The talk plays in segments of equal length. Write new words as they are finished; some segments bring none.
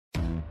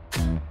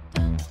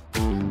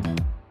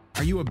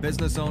Are you a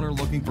business owner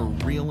looking for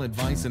real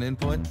advice and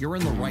input? You're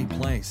in the right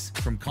place.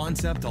 From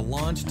concept to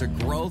launch to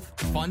growth,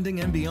 funding,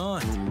 and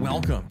beyond.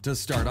 Welcome to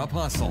Startup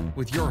Hustle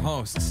with your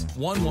hosts.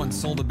 One once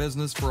sold a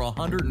business for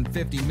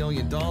 $150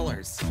 million.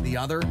 The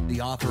other,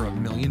 the author of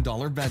 $1 Million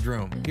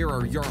Bedroom. Here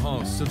are your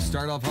hosts of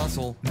Startup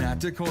Hustle, Matt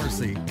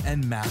DeCoursey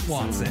and Matt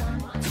Watson.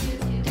 1, 2,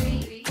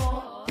 3,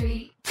 4,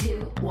 3, 2,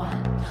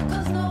 1.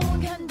 'Cause no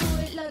one can do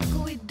it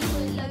like we do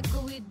it,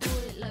 like we do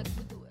it, like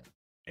we do it.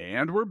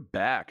 And we're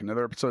back.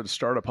 Another episode of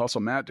Startup Hustle.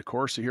 Matt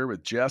DeCoursey here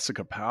with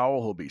Jessica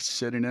Powell, who'll be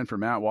sitting in for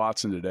Matt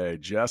Watson today.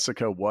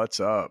 Jessica, what's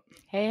up?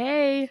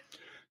 Hey.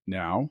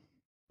 Now,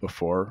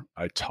 before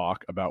I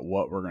talk about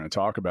what we're going to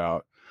talk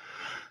about,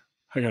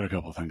 I got a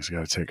couple things I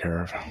got to take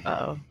care of.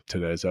 Uh-oh.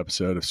 Today's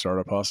episode of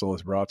Startup Hustle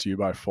is brought to you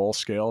by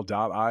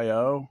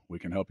Fullscale.io. We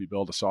can help you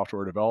build a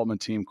software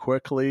development team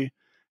quickly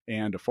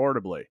and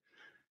affordably.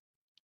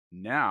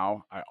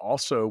 Now, I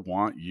also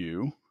want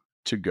you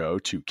to go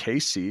to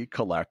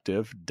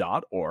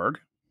kccollective.org,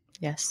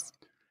 Yes.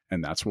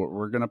 and that's what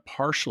we're going to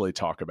partially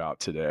talk about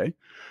today.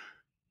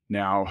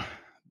 Now,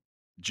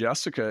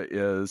 Jessica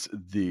is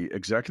the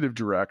executive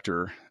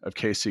director of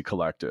KC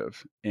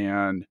Collective,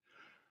 and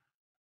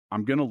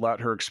I'm going to let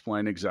her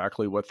explain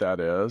exactly what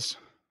that is,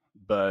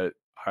 but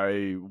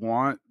I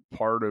want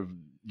part of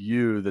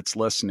you that's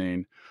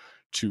listening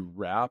to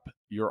wrap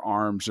your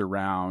arms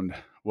around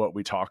what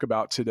we talk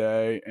about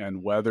today,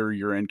 and whether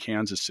you're in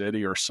Kansas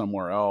City or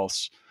somewhere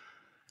else,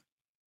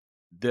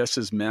 this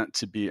is meant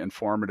to be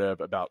informative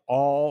about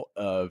all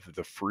of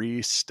the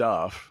free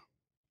stuff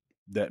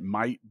that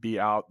might be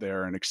out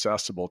there and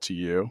accessible to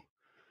you.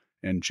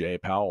 And Jay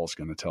Powell is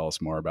going to tell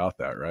us more about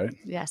that, right?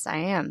 Yes, I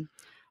am.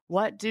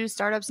 What do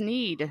startups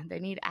need? They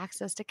need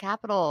access to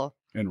capital.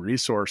 And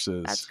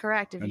resources. That's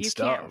correct. If and you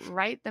stuff. can't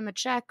write them a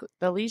check,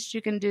 the least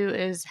you can do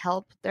is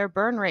help their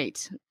burn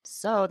rate.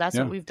 So that's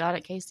Yeah. what we've done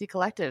at KC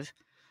Collective.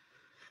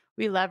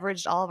 We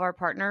leveraged all of our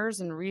partners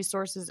and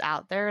resources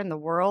out there in the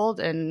world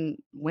and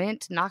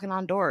went knocking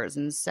on doors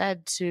and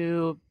said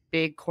to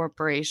big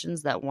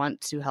corporations that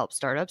want to help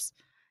startups,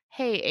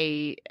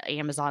 hey,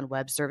 Amazon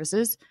Web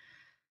Services,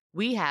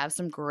 we have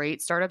some great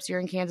startups here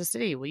in Kansas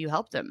City. Will you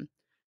help them?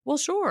 Well,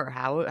 sure.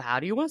 How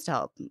do you want us to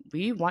help?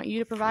 We want you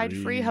to provide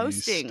free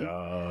hosting.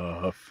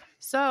 Stuff.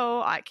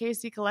 So at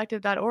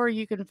kccollective.org,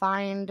 you can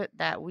find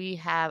that we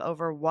have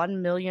over $1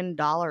 million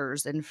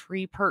in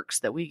free perks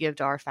that we give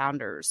to our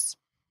founders.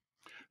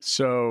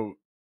 So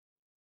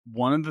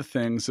one of the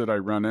things that I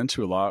run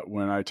into a lot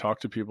when I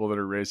talk to people that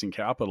are raising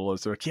capital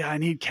is they're like, yeah, I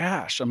need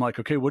cash. I'm like,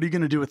 okay, what are you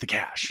going to do with the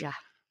cash? Yeah.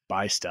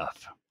 Buy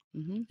stuff.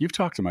 Mm-hmm. You've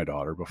talked to my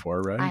daughter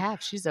before, right? I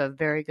have. She's a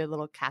very good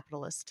little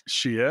capitalist.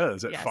 She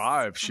is. At Yes.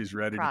 5, she's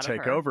ready to Proud of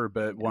take her. over.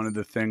 But one of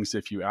the things,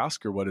 if you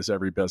ask her, what does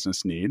every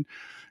business need?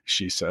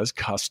 She says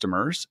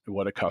customers.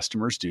 What do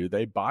customers do?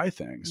 They buy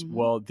things. Mhm.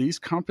 Well, these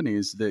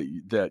companies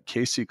that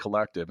KC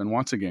Collective, and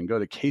once again, go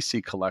to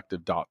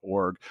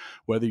kccollective.org,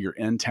 whether you're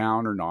in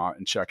town or not,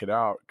 and check it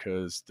out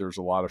because there's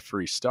a lot of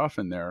free stuff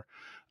in there.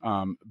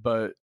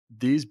 But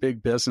these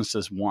big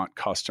businesses want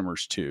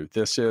customers too.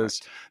 This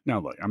is now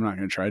look, I'm not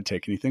going to try to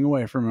take anything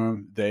away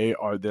from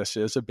them. This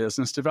is a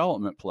business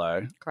development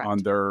play Correct.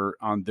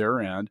 on their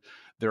end.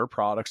 Their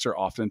products are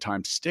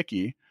oftentimes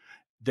sticky.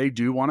 They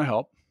do want to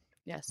help,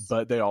 Yes.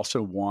 but they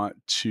also want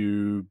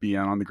to be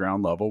on the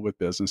ground level with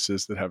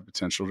businesses that have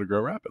potential to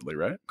grow rapidly,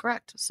 right?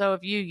 Correct. So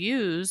if you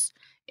use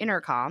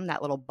Intercom,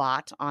 that little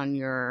bot on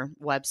your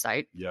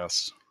website,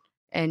 Yes.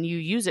 and you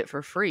use it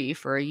for free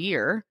for a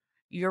year,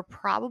 you're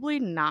probably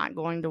not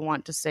going to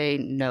want to say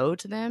no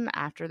to them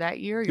after that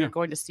year. You're Yeah.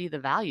 going to see the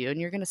value and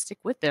you're going to stick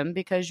with them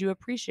because you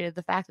appreciated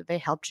the fact that they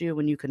helped you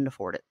when you couldn't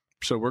afford it.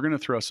 So we're going to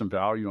throw some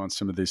value on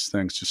some of these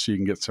things just so you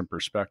can get some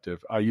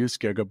perspective. I use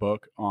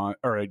Gigabook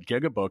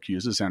Gigabook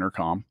uses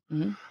Intercom.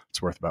 Mhm.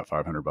 It's worth about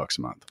 $500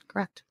 a month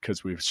Correct.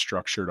 because we've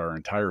structured our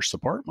entire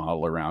support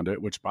model around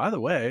it, which, by the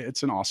way,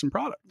 it's an awesome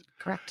product.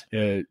 Correct.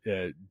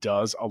 It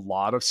does a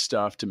lot of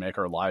stuff to make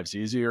our lives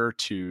easier,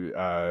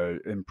 to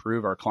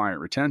improve our client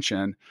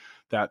retention.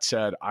 That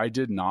said, I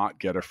did not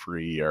get a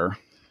free year.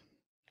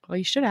 Well,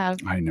 you should have.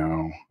 I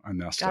know. I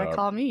messed Got to up.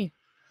 call me.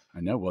 I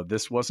know. Well,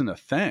 this wasn't a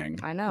thing.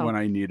 I know. When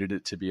I needed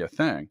it to be a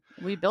thing.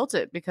 We built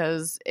it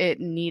because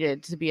it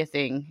needed to be a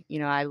thing. You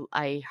know,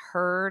 I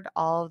heard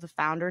all of the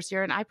founders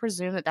here, and I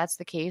presume that that's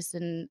the case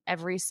in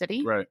every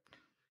city. Right.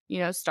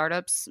 You know,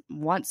 startups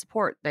want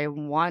support. They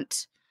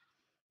want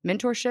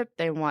mentorship.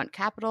 They want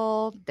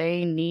capital.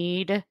 They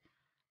need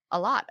a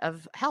lot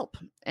of help.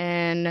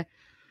 And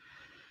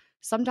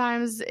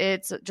sometimes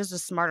it's just a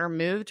smarter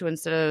move to,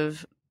 instead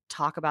of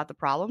talk about the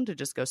problem, to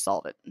just go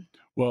solve it.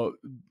 Well,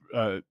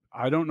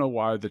 I don't know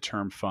why the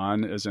term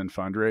fun is in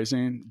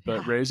fundraising,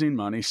 but Yeah. raising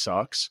money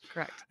sucks.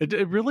 Correct.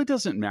 It really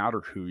doesn't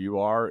matter who you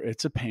are.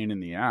 It's a pain in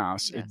the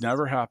ass. Yes. It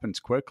never happens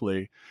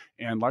quickly.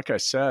 And like I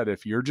said,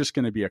 if you're just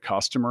going to be a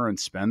customer and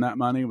spend that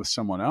money with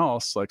someone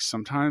else, like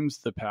sometimes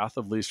the path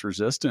of least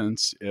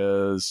resistance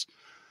is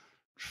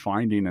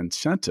finding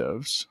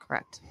incentives,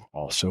 Correct.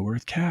 also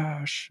worth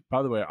cash.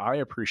 By the way, I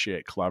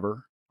appreciate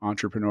clever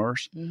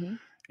entrepreneurs. Mm-hmm.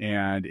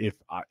 And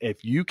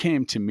if you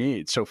came to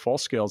me, so Full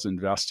Scale's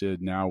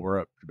invested, now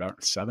we're up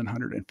about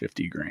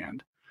 750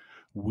 grand.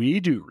 We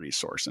do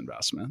resource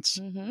investments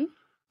Mm-hmm.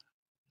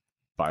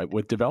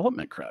 with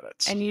development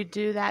credits. And you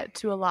do that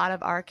to a lot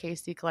of our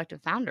KC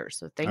Collective founders.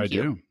 So thank I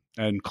you.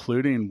 do,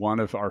 including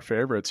one of our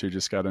favorites who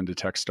just got into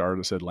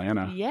TechStars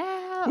Atlanta.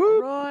 Yeah,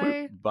 Whoop, Roy.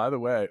 whoop. By the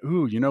way,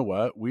 you know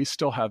what? We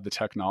still have the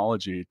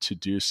technology to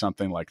do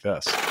something like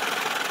this.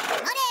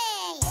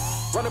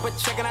 Run up a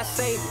check and I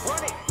save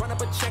it. Run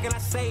up a check and I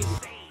save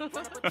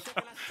it.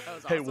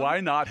 Hey, why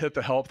not hit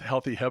the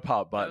healthy hip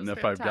hop button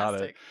if I've got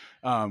it?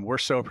 We're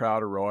so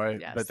proud of Roy,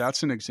 Yes. but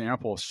that's an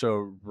example.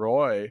 So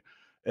Roy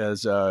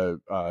is a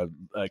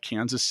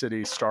Kansas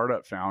City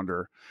startup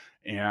founder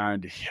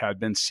and had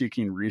been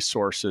seeking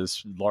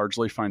resources,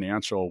 largely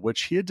financial,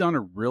 which he had done a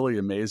really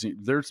amazing.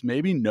 There's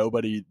maybe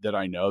nobody that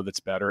I know that's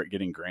better at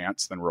getting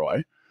grants than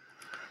Roy.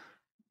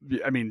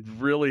 I mean,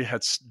 really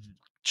had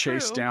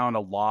chased True. down a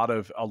lot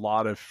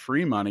of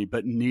free money,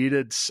 but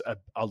needed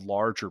a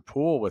larger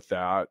pool with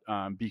that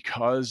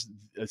because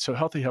so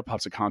Healthy Hip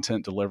Hop's a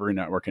content delivery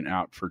network and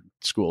app for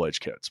school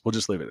age kids. We'll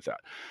just leave it at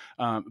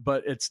that.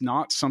 But it's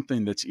not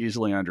something that's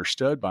easily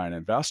understood by an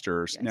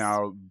investors. Yes.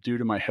 Now, due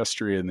to my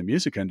history in the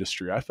music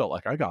industry, I felt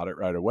like I got it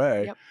right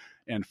away. Yep.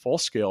 And Full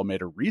Scale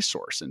made a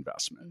resource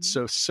investment. Mhm.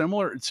 So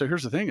similar. So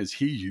here's the thing: is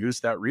he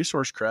used that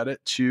resource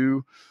credit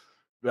to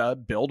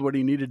build what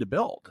he needed to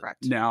build.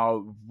 Correct.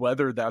 Now,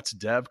 whether that's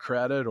dev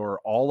credit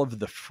or all of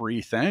the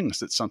free things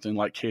that something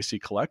like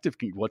KC Collective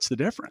can, what's the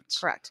difference?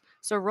 Correct.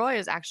 So Roy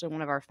is actually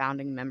one of our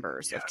founding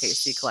members of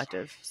KC Yes.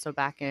 Collective. So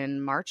back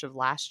in March of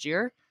last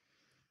year,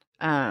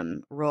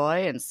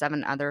 Roy and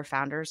 7 other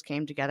founders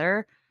came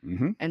together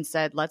Mm-hmm. and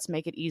said, let's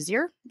make it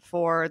easier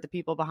for the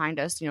people behind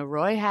us. You know,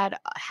 Roy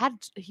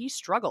he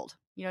struggled.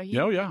 You know, he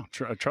Oh yeah,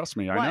 trust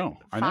me, I know.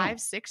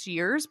 5-6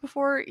 years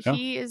before Yeah.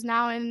 he is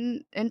now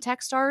in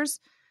TechStars.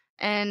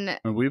 And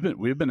And we've made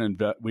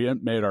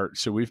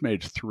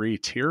 3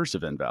 tiers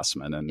of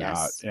investment in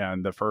Yes. that,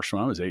 and the first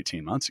one was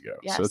 18 months ago, so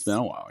Yes. it's been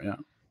a while. Yeah,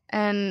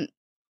 And,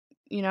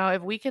 you know,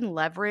 if we can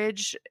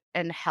leverage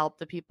and help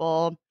the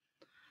people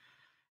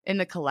in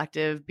the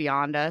collective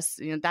beyond us,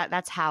 you know,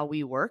 that's how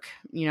we work.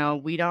 You know,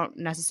 we don't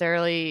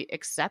necessarily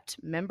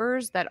accept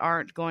members that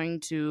aren't going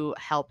to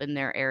help in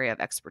their area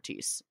of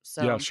expertise.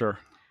 So yeah, sure.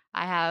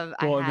 I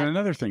Well, had and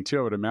another thing too,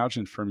 I would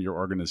imagine from your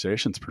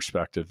organization's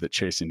perspective that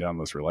chasing down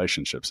those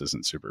relationships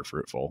isn't super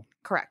fruitful.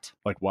 correct.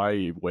 Like,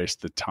 why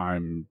waste the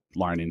time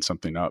lining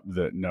something up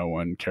that no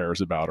one cares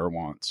about or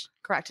wants?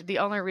 Correct. The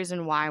only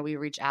reason why we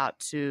reach out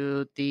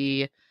to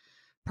the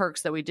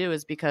perks that we do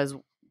is because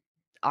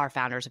our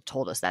founders have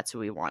told us that's who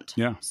we want.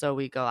 Yeah. So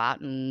we go out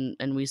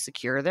and we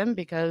secure them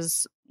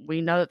because we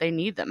know that they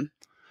need them.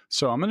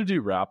 So I'm going to do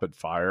rapid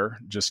fire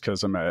just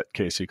because I'm at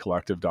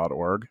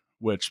kccollective.org,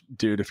 which,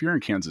 dude, if you're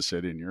in Kansas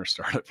City and you're a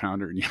startup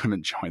founder and you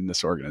haven't joined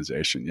this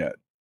organization yet,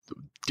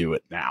 do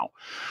it now.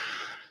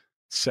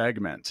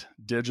 Segment,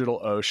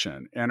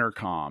 DigitalOcean,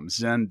 Intercom,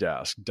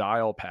 Zendesk,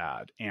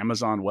 Dialpad,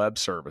 Amazon Web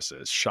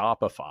Services,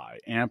 Shopify,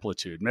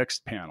 Amplitude,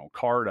 Mixpanel,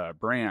 Carta,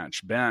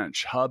 Branch,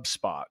 Bench,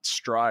 HubSpot,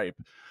 Stripe,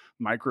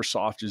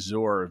 Microsoft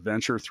Azure,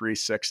 Venture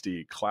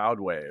 360,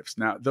 CloudWaves.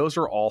 Now, those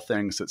are all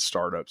things that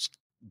startups,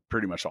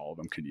 pretty much all of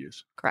them, could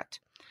use. Correct.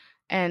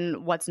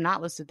 And what's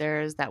not listed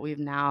there is that we've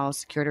now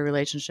secured a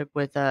relationship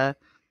with a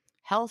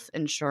health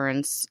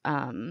insurance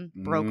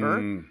broker.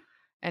 Mm,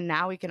 And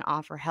now we can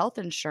offer health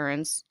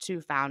insurance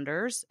to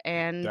founders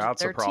and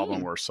that's their a problem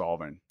team. we're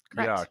solving.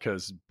 Correct. Yeah,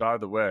 because by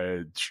the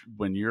way,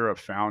 when you're a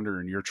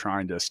founder and you're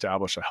trying to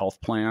establish a health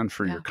plan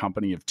for Yeah. your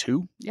company of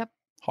 2, Yep.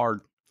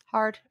 hard.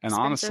 Hard. And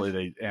expensive.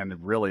 honestly,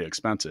 really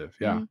expensive.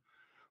 Yeah. Mhm.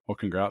 Well,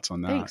 congrats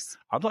on that. Thanks.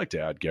 I'd like to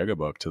add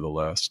Gigabook to the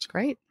list.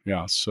 Great.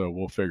 Yeah. So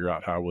we'll figure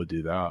out how we'll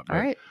do that. All but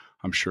right.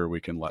 I'm sure we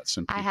can let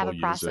some people I have a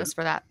use process it.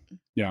 for that.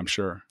 Yeah, I'm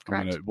sure.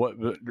 Correct.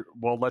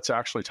 Well, let's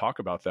actually talk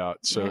about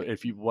that. So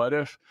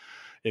Right.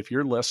 if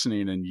you're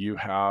listening and you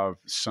have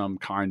some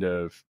kind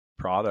of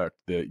product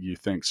that you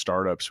think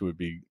startups would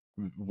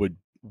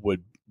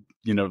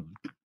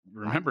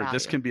remember,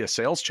 this value. can be a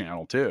sales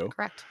channel too.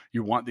 Correct.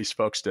 You want these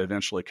folks to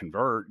eventually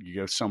convert. You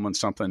give someone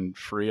something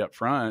free up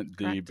front,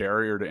 the Correct.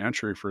 barrier to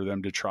entry for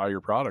them to try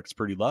your product is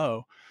pretty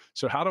low.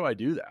 So how do I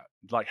do that?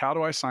 Like, how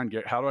do I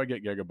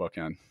get Gigabook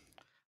in?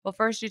 Well,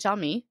 first you tell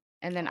me,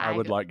 and then I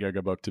would like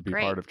Gigabook to be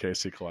Great. part of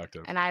KC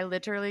Collective. and I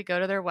literally go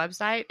to their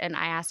website and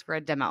I ask for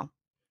a demo.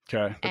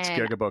 Okay. That's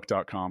and-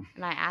 gigabook.com.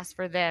 And I ask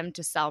for them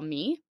to sell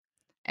me.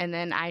 And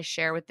then I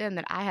share with them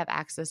that I have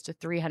access to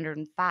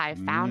 305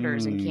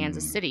 founders in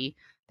Kansas Mm. City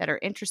that are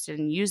interested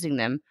in using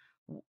them.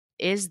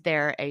 Is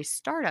there a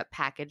startup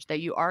package that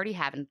you already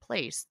have in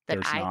place that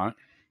There's not.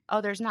 Oh,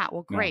 there's not.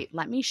 Well, No. great.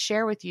 Let me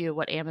share with you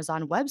what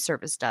Amazon Web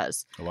Service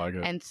does. I like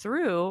it. And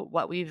through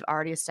what we've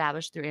already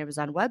established through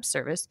Amazon Web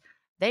Service,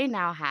 they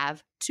now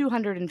have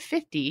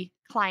 250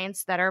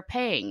 clients that are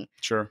paying.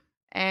 Sure.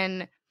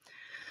 And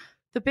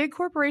The big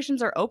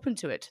corporations are open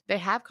to it. They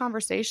have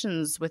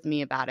conversations with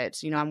me about it.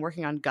 I'm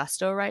working on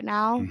Gusto right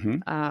now.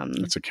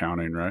 It's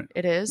accounting, right?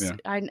 It is. Yeah.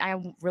 I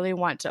really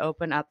want to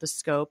open up the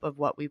scope of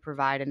what we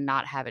provide and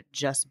not have it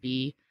just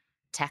be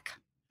tech.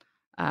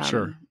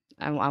 Sure.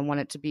 I want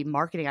it to be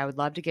marketing. I would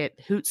love to get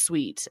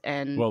Hootsuite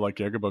and Well, like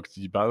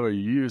Gigabook, by the way,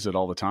 you use it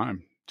all the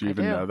time. Do you I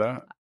even do. know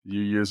that?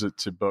 You use it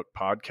to book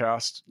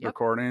podcast Yep.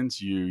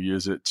 recordings. You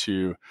use it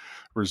to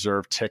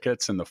reserve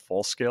tickets in the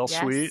full scale Yes.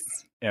 suite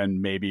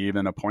and maybe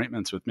even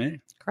appointments with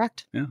me.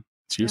 Correct.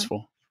 It's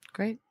useful.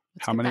 Great.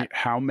 Let's How get many that.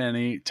 how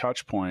many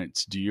touch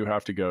points do you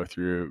have to go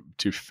through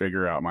to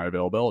figure out my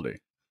availability?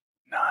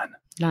 None.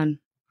 None.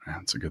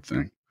 That's a good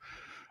thing.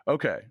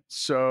 Okay.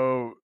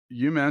 So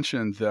you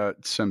mentioned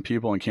that some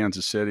people in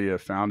Kansas City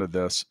have founded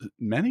this,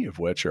 many of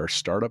which are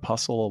Startup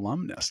Hustle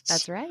alumnists.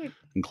 That's right.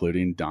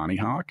 Including Donnie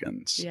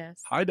Hawkins.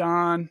 Yes. Hi,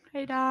 Don.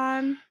 Hey,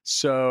 Don.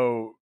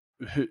 So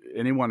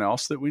anyone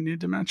else that we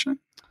need to mention?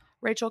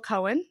 Rachel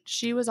Cohen.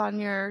 She was on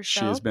your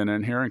show. She's been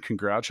in here, and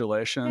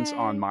congratulations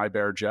on Yay. My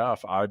Bear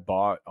Jeff. I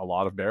bought a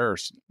lot of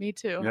bears. Me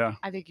too. Yeah.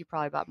 I think you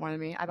probably bought more than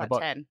me. I bought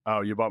bought- 10.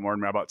 Oh, you bought more than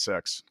me. I bought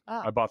 6.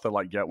 Oh, I bought the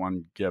get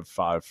one, give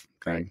 5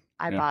 great. thing.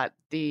 I yeah. bought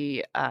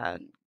the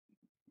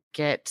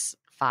get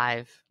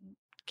 5,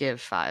 give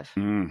 5.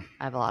 Mm.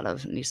 I have a lot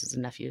of nieces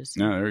and nephews.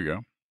 Yeah, there you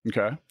go.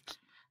 Okay.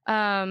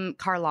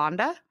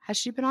 Carlonda, has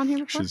she been on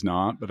here before? She's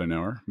not, but I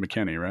know her.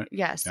 McKinney, right?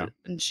 Yes, Yeah.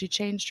 and she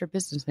changed her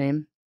business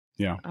name.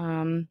 Yeah.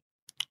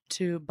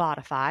 To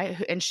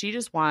Botify, and she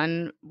just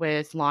won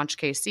with Launch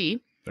KC.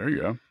 There you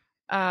go.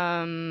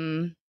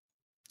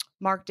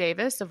 Mark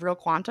Davis of Real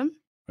Quantum.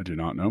 I do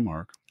not know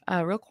Mark.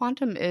 Real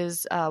Quantum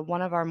is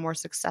one of our more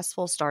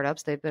successful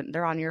startups.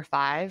 They're on year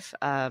 5.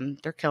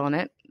 They're killing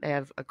it. They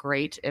have a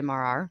great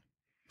MRR.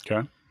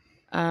 Okay.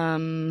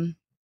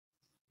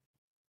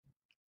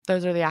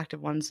 Those are the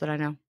active ones that I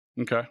know.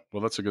 Okay.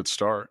 Well, that's a good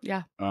start.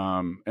 Yeah.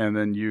 And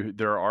then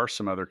there are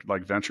some other,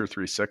 like Venture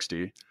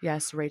 360.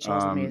 Yes, Rachel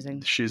is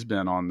amazing. She's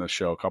been on the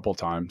show a couple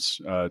times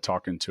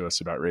talking to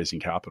us about raising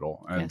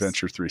capital. And Yes.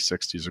 Venture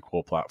 360 is a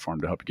cool platform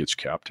to help you get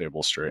your cap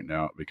table straightened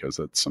out because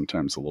it's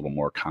sometimes a little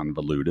more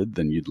convoluted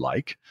than you'd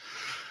like.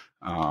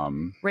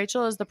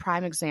 Rachel is the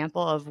prime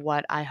example of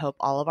what I hope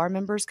all of our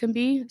members can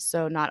be.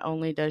 So not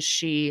only does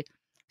she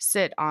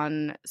sit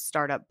on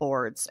startup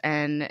boards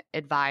and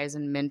advise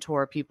and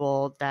mentor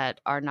people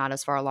that are not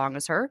as far along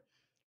as her,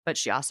 but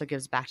she also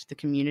gives back to the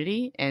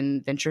community.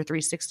 And Venture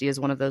 360 is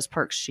one of those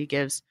perks. She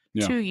gives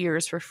 2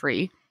 years for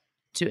free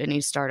to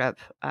any startup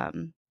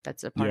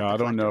that's a part of the I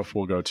don't know collective. if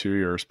we'll go 2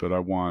 years, but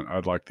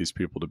I'd like these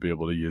people to be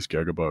able to use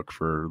Gigabook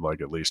for like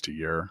at least a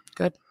year.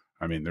 Good.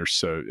 I mean,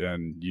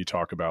 and you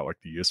talk about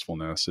like the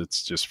usefulness,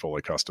 it's just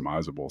fully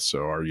customizable.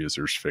 So our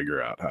users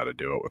figure out how to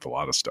do it with a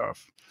lot of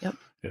stuff. Yep.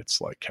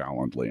 It's like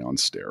Calendly on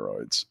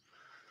steroids.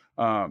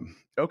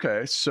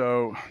 Okay.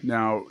 So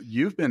now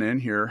you've been in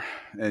here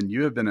and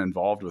you have been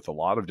involved with a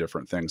lot of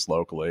different things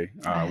locally.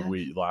 I have.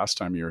 Last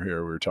time you were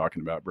here, we were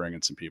talking about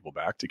bringing some people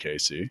back to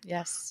KC.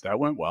 Yes, That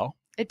went well.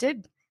 it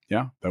did.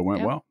 Yeah, that went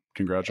Yep. well.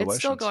 Congratulations.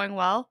 It's still going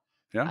well.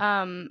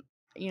 Yeah.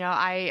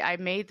 I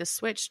made the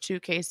switch to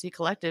KC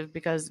Collective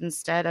because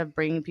instead of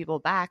bringing people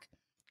back,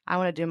 I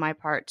want to do my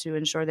part to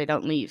ensure they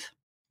don't leave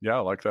Yeah, I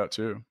like that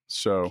too.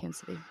 So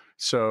Kansas City.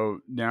 So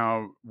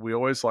now we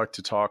always like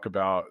to talk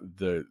about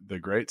the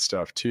great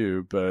stuff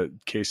too, but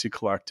KC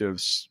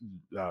Collective's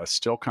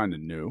still kind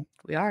of new.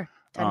 We are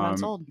 10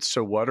 months old.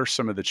 So what are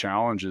some of the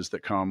challenges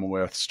that come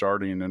with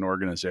starting an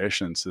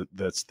organization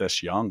that's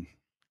this young?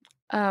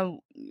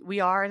 We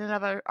are in and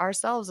of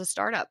ourselves a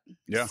startup.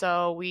 Yeah.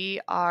 So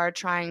we are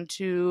trying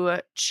to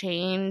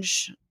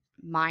change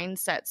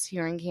mindsets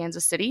here in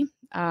Kansas City.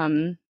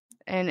 And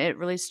it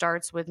really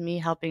starts with me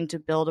helping to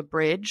build a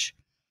bridge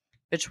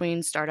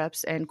between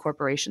startups and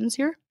corporations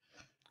here.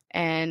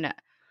 And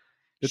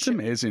It's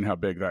amazing how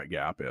big that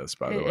gap is,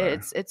 by the way.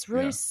 It's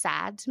really Yeah.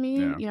 sad to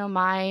me. Yeah.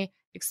 My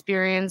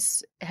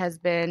experience has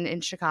been in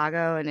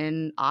Chicago and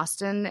in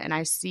Austin, and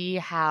I see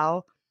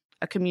how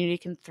a community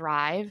can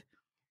thrive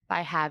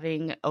by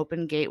having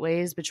open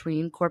gateways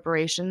between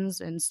corporations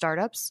and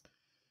startups.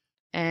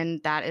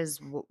 And that is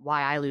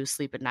why I lose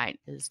sleep at night,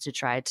 is to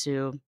try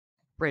to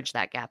bridge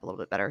that gap a little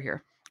bit better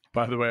here.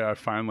 By the way, I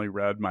finally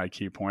read my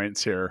key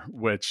points here,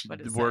 which What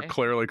did it were say?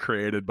 clearly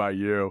created by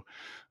you,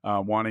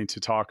 wanting to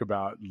talk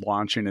about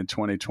launching in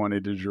 2020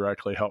 to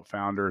directly help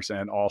founders,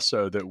 and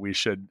also that we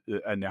should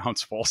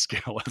announce Full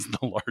Scale as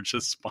the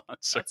largest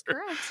sponsor. That's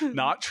correct.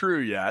 Not true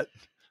yet.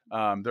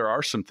 There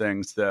are some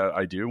things that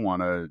I do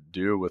want to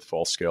do with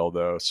Full Scale,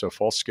 though. So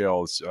Full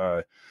Scale is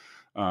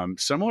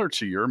similar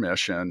to your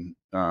mission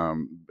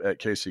at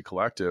KC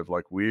Collective.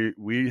 Like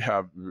we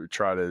have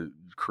try to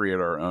create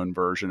our own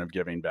version of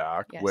giving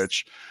back,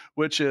 Yes.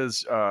 which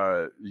is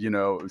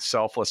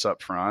selfless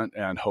up front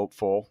and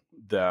hopeful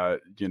that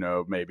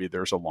maybe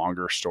there's a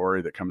longer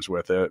story that comes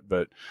with it.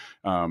 But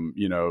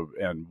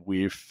and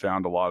we've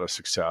found a lot of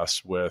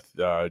success with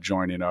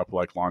joining up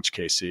like Launch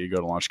KC. Go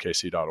to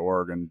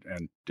launchkc.org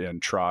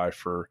and try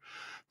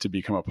to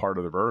become a part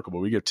of the vertical. But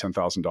we get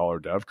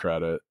 $10,000 dev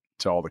credit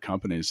to all the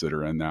companies that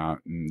are in that,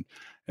 and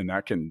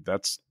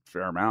that's a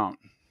fair amount.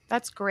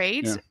 That's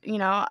great. Yeah. You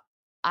know,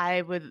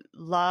 I would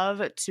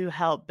love to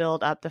help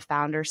build up the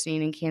founder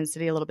scene in Kansas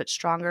City a little bit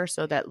stronger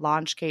so that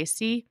Launch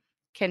KC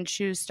can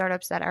choose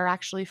startups that are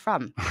actually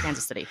from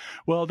Kansas City.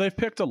 Well, they've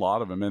picked a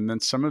lot of them. And then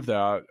some of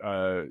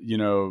that, you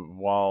know,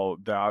 while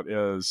that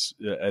is,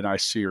 and I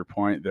see your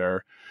point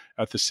there,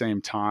 at the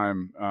same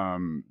time,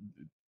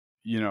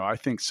 you know, I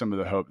think some of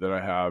the hope that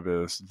I have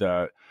is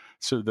that,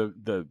 so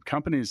the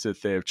companies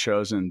that they have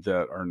chosen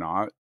that are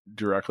not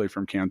directly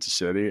from Kansas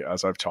City,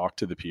 as I've talked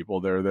to the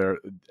people there,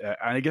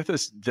 I get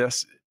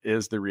this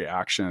is the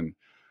reaction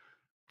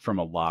from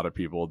a lot of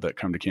people that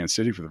come to Kansas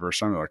City for the first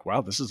time. They're like,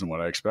 wow, this isn't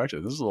what I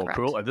expected. This is a little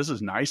cool. This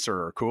is nicer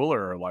or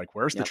cooler. Or like,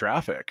 where's the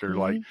traffic? Or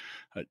like,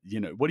 you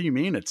know, what do you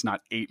mean it's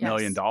not $8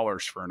 million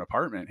for an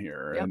apartment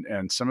here?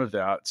 And some of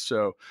that.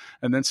 So,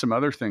 and then some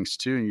other things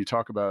too. And you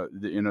talk about,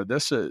 you know,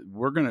 this,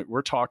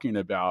 we're talking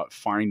about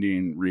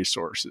finding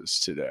resources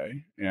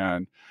today.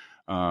 And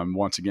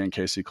once again,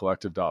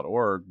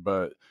 kccollective.org.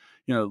 But,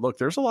 you know, look,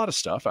 there's a lot of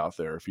stuff out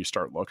there if you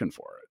start looking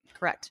for it.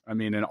 Correct. I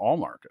mean, in all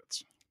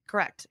markets.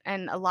 Correct.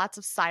 And lots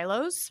of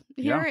silos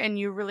here. And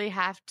you really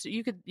have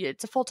to,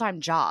 it's a full-time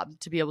job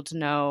to be able to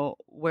know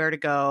where to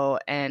go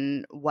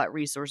and what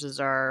resources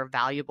are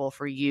valuable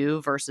for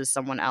you versus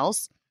someone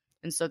else.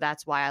 And so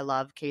that's why I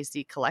love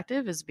KC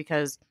Collective, is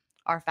because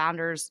our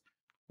founders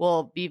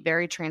will be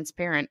very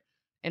transparent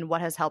in what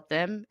has helped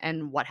them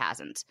and what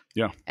hasn't.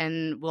 Yeah.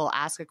 And we'll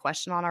ask a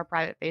question on our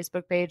private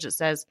Facebook page that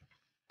says,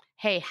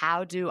 hey,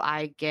 how do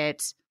I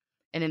get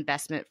an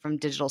investment from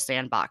Digital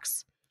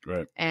Sandbox?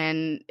 Right.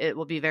 And it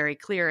will be very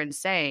clear in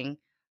saying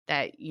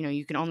that, you know,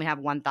 you can only have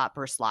one thought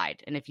per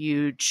slide. And if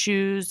you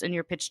choose in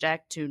your pitch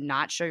deck to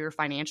not show your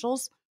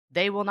financials,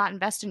 they will not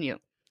invest in you.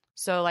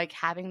 So like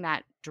having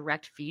that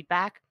direct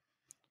feedback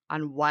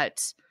on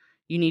what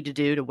you need to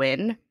do to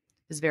win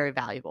is very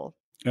valuable.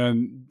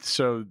 And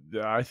so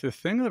the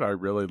thing that I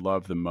really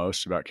love the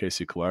most about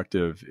KC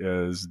Collective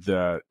is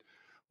that,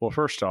 well,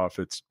 first off,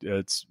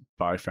 it's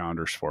by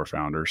founders for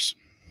founders.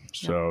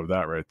 So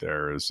that right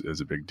there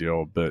is a big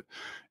deal. But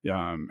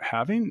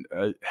having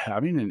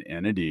an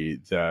entity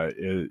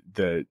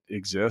that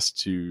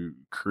exists to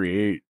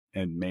create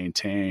and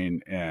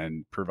maintain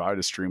and provide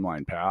a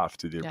streamlined path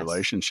to the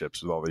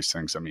relationships with all these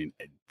things. I mean,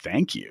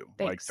 thank you.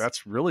 Thanks. Like,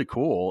 that's really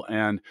cool.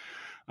 And,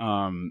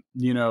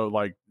 you know,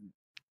 like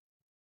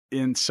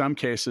in some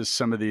cases,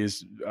 some of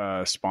these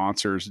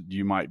sponsors,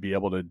 you might be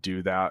able to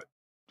do that.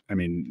 I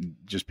mean,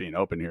 just being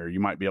open here, you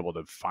might be able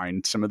to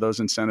find some of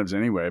those incentives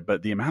anyway,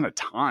 but the amount of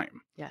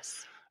time.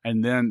 Yes.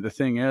 And then the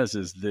thing is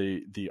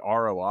the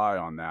ROI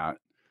on that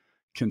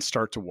can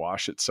start to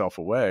wash itself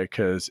away.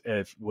 Cause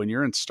when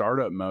you're in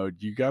startup mode,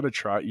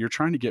 you're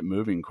trying to get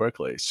moving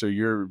quickly. So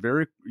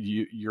you're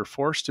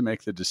forced to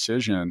make the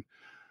decision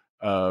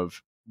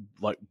of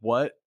like,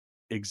 what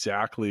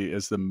exactly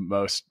is the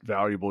most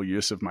valuable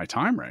use of my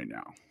time right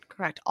now?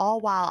 Correct. All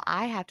while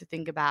I have to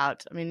think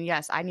about, I mean,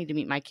 yes, I need to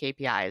meet my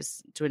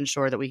KPIs to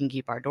ensure that we can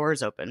keep our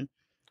doors open.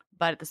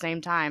 But at the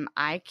same time,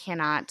 I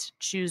cannot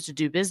choose to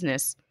do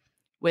business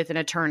with an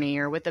attorney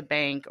or with a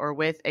bank or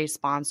with a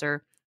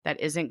sponsor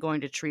that isn't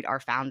going to treat our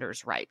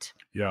founders right.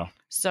 Yeah.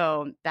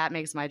 So that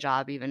makes my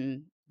job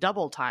even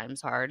double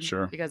times hard.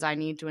 Sure. Because I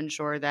need to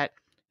ensure that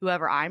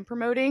whoever I'm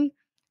promoting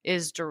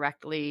is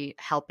directly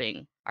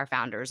helping our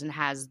founders and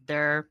has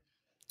their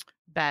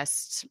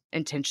best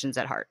intentions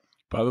at heart.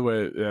 By the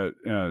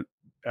way,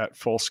 at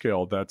Full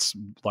Scale, that's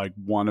like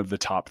one of the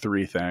top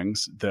 3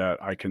 things that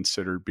I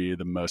consider be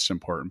the most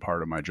important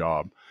part of my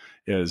job,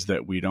 is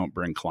that we don't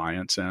bring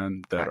clients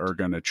in that are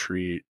going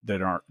to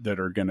that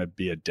are going to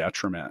be a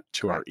detriment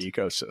to our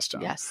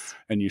ecosystem. Yes.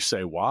 And you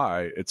say,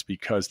 why? It's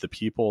because the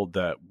people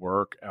that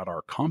work at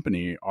our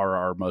company are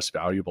our most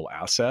valuable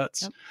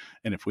assets. Yep.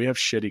 And if we have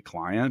shitty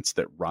clients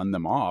that run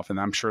them off, and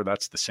I'm sure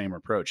that's the same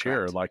approach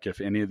here, like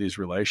if any of these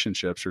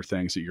relationships or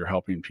things that you're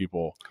helping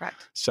people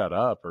set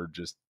up or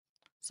just,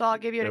 so I'll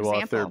give you an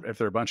example. If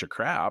they're a bunch of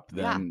crap,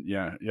 then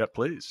yeah,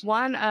 please.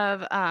 One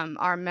of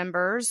our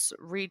members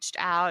reached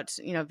out,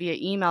 you know, via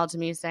email to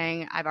me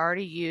saying, I've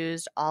already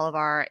used all of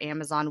our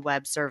Amazon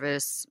Web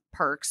Service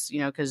perks,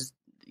 you know, because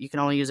you can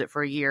only use it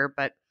for a year,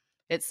 but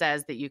it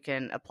says that you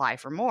can apply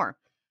for more.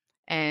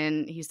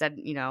 And he said,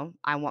 you know,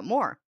 I want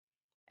more.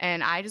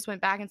 And I just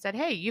went back and said,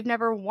 hey, you've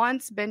never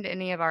once been to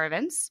any of our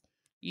events.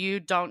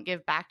 You don't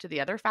give back to the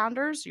other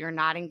founders. You're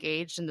not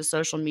engaged in the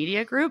social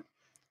media group.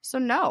 So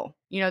no,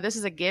 you know, this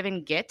is a give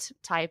and get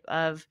type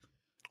of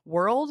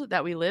world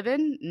that we live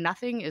in.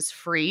 Nothing is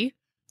free.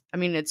 I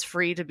mean, it's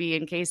free to be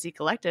in KC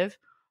Collective,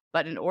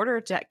 but in order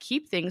to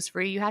keep things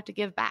free, you have to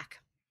give back.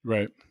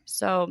 Right.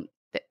 So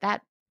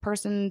that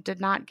person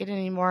did not get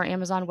any more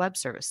Amazon Web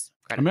Service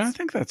credits. I mean, I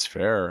think that's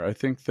fair. I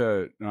think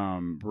that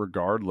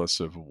regardless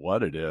of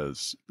what it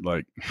is,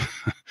 like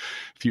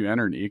if you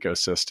enter an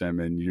ecosystem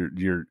and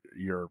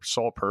your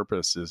sole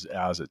purpose is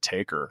as a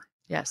taker,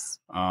 yes.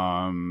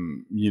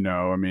 You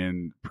know, I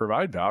mean,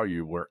 provide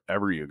value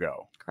wherever you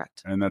go.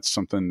 Correct. And that's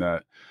something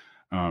that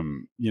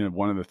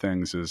One of the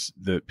things is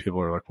that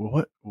people are like,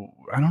 well,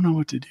 I don't know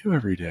what to do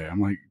every day. I'm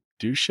like,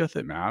 do shit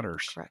that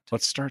matters. Correct.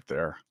 Let's start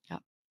there.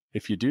 Yep.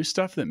 If you do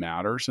stuff that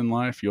matters in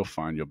life, you'll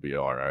find you'll be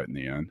all right in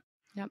the end.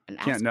 Yep. And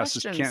ask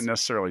questions. Can't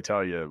necessarily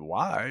tell you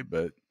why,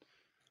 but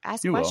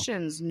ask you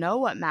questions. Know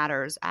what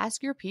matters.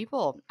 Ask your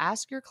people.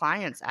 Ask your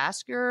clients.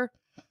 Ask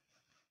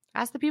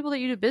the people that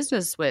you do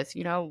business with.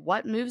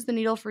 What moves the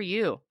needle for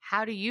you?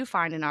 How do you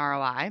find an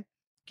ROI?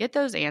 Get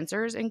those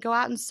answers and go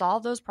out and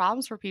solve those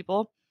problems for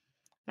people.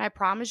 And I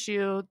promise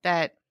you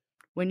that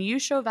when you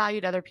show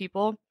value to other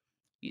people,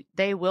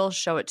 they will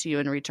show it to you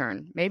in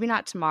return. Maybe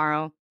not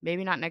tomorrow,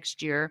 maybe not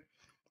next year,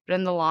 but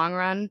in the long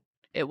run,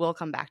 it will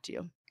come back to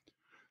you.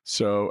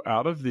 So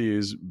out of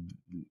these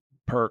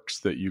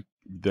perks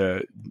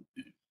that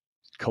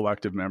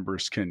collective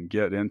members can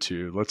get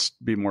into, let's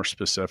be more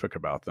specific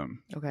about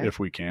them, Okay. if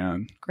we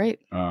can. Great.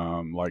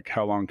 Like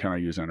how long can I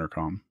use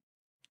Intercom?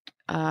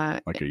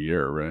 Like a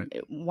year, right?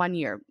 1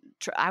 year.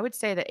 I would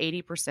say that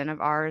 80%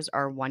 of ours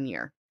are 1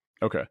 year.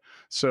 Okay.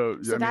 So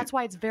that's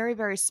why it's very,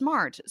 very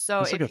smart.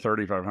 So it's like a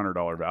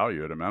 $3,500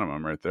 value at a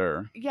minimum right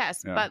there.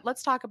 Yes. Yeah. But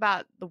let's talk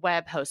about the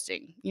web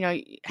hosting.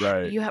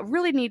 Right. You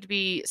really need to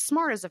be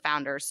smart as a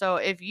founder. So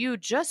if you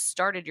just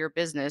started your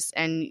business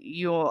and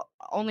you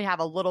only have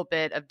a little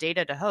bit of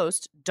data to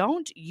host,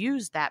 don't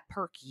use that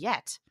perk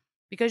yet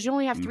because you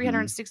only have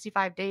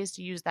 365 days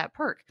to use that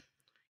perk.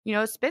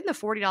 Spend the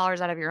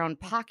 $40 out of your own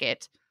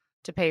pocket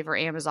to pay for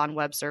Amazon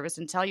Web Service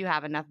until you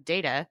have enough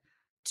data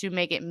to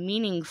make it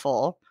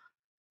meaningful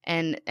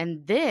and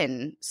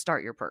then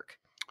start your perk.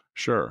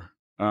 Sure.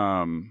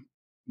 Now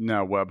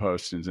web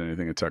hosting is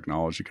anything in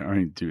technology.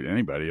 Dude,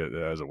 anybody that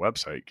has a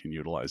website can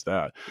utilize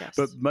that. Yes.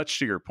 But much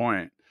to your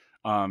point,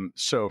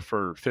 so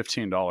for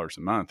 $15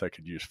 a month, I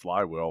could use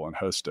Flywheel and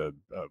host a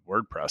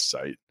WordPress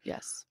site.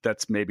 Yes.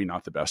 That's maybe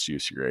not the best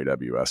use of your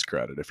AWS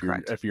credit.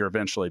 If you're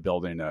eventually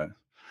building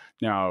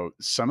now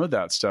some of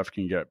that stuff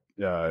can get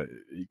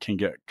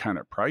kind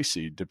of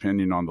pricey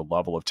depending on the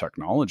level of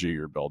technology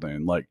you're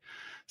building. Like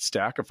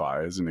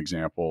Stackify is an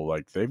example.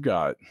 Like they've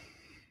got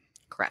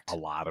Correct. a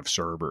lot of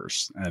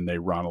servers and they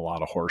run a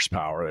lot of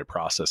horsepower. They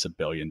process 1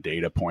 billion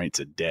data points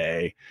a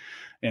day.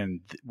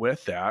 And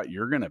with that,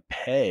 you're going to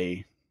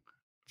pay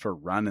for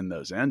running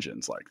those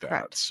engines like that.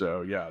 Correct.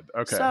 So yeah.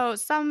 Okay. So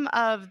some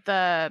of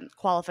the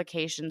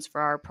qualifications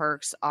for our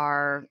perks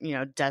are,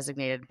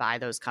 designated by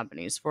those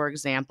companies. For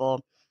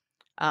example,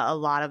 a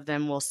lot of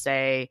them will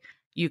say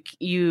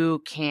you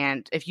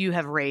can't, if you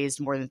have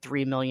raised more than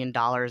 $3 million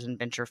in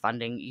venture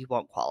funding, you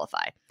won't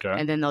qualify. Okay.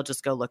 And then they'll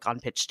just go look on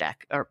Pitch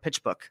Deck or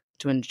PitchBook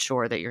to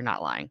ensure that you're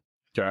not lying.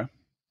 Okay.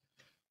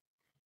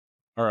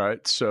 All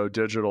right. So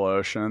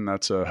DigitalOcean,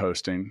 that's a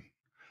hosting.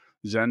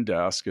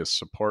 Zendesk is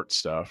support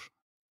stuff.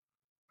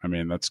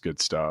 That's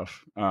good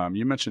stuff.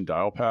 You mentioned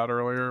Dialpad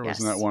earlier. Yes.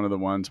 Wasn't that one of the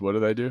ones? What do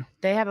they do?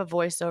 They have a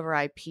voice over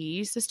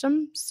IP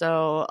system.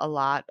 So a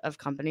lot of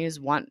companies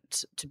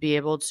want to be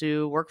able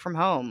to work from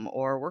home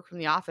or work from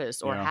the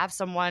office or have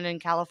someone in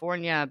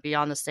California be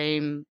on the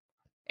same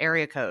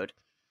area code.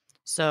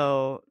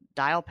 So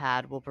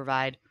Dialpad will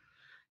provide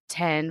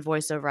 10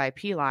 voice over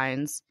IP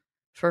lines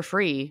for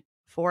free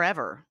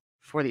forever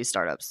for these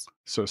startups.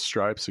 So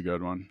Stripe's a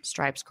good one.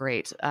 Stripe's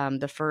great.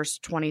 The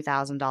first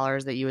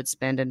 $20,000 that you would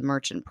spend in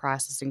merchant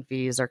processing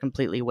fees are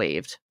completely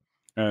waived.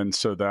 And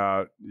so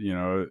that,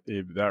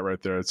 that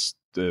right there, it's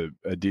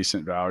a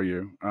decent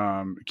value.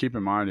 Keep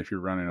in mind, if you're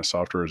running a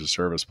software as a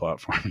service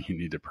platform, you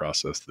need to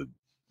process the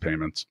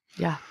payments.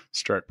 Yeah.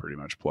 Stripe pretty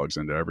much plugs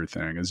into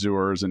everything.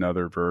 Azure is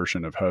another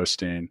version of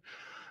hosting.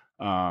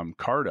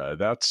 Carta,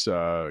 that's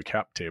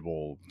cap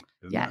table.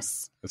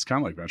 Yes. It's kind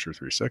of like Venture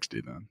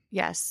 360 then.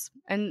 Yes.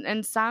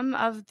 And some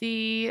of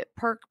the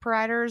perk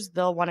providers,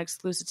 they'll want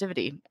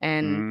exclusivity.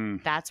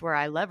 And that's where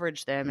I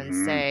leverage them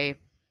and say,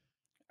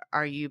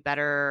 are you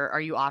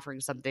offering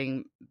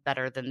something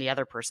better than the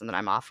other person that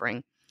I'm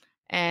offering?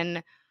 And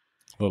a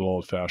little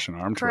old fashioned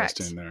arm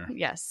twisting there.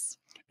 Yes.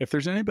 If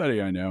there's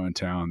anybody I know in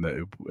town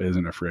that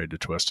isn't afraid to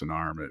twist an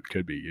arm, it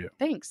could be you.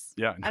 Thanks.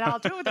 Yeah. And I'll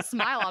do it with a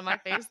smile on my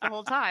face the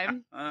whole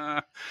time.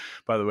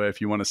 By the way,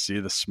 if you want to see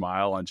the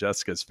smile on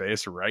Jessica's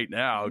face right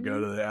now, go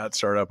to the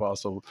 @Startup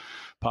Hustle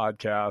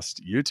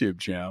podcast YouTube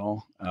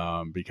channel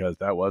because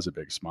that was a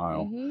big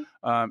smile.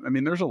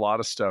 There's a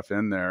lot of stuff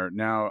in there.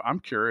 Now, I'm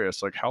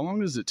curious, like how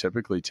long does it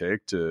typically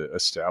take to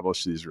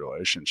establish these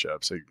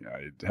relationships? I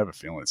have a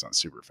feeling it's not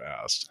super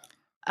fast.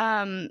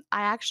 I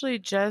actually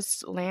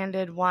just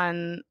landed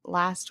one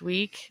last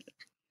week.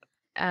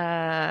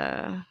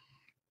 Can't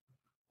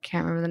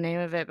remember the name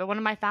of it, but one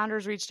of my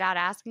founders reached out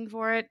asking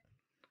for it.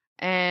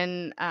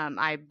 And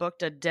I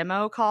booked a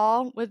demo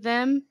call with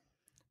them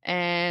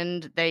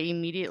and they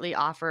immediately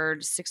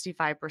offered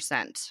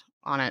 65%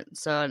 on it.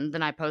 So and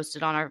then I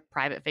posted on our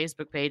private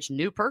Facebook page,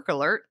 new perk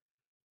alert.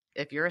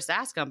 If you're a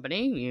SaaS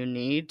company, you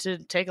need to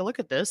take a look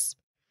at this.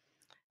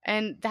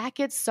 And that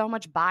gets so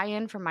much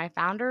buy-in from my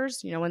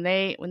founders. When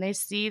they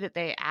see that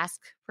they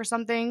ask for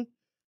something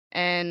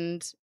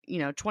and,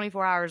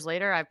 24 hours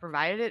later, I've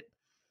provided it.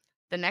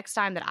 The next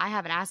time that I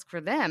have an ask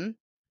for them,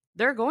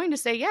 they're going to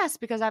say yes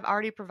because I've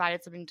already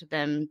provided something to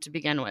them to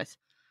begin with.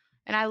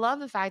 And I love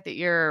the fact that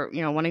you're,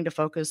 wanting to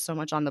focus so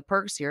much on the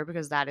perks here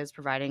because that is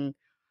providing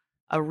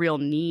a real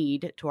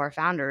need to our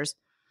founders.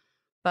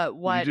 But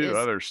what you do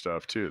other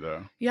stuff too,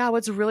 though. Yeah,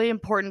 what's really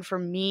important for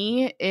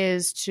me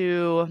is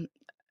to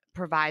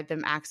provide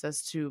them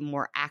access to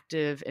more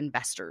active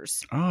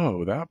investors.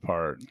 Oh, that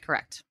part.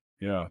 Correct.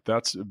 Yeah,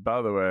 that's,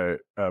 by the way,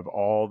 of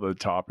all the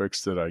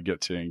topics that I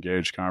get to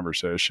engage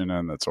conversation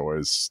in, that's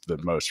always the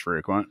most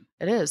frequent.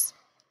 It is.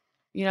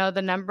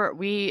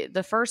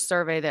 The first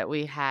survey that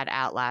we had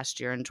out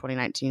last year in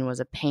 2019 was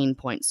a pain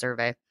point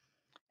survey.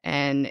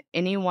 And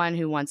anyone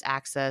who wants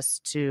access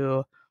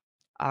to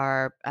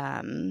our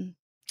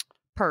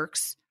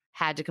perks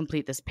had to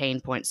complete this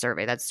pain point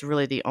survey. That's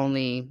really the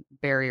only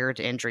barrier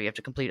to entry. You have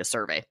to complete a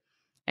survey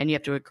and you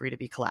have to agree to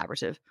be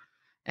collaborative.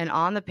 And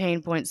on the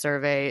pain point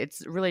survey,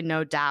 it's really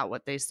no doubt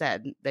what they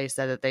said. They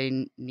said that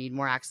they need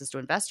more access to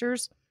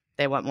investors,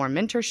 they want more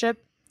mentorship,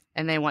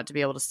 and they want to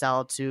be able to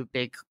sell to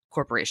big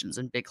corporations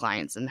and big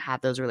clients and have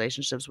those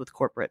relationships with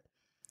corporate.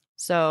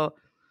 So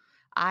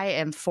I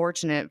am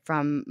fortunate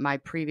from my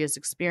previous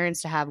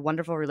experience to have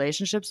wonderful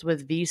relationships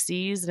with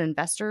VCs and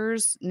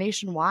investors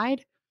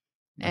nationwide.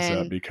 Is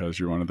that because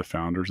you're one of the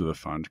founders of the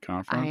fund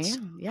conference? I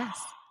am, yes.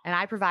 And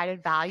I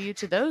provided value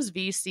to those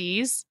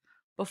VCs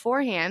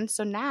beforehand.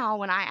 So now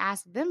when I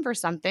ask them for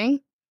something,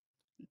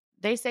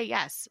 they say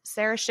yes.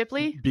 Sarah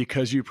Shipley.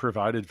 Because you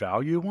provided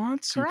value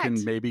once? Correct. You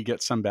can maybe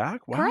get some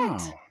back? Wow.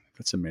 Correct.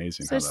 That's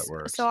amazing how that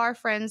works. So our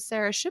friend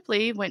Sarah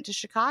Shipley went to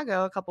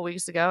Chicago a couple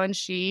weeks ago and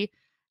she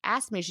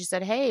asked me, she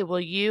said, hey, will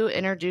you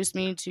introduce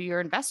me to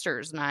your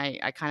investors? And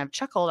I kind of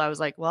chuckled. I was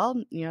like,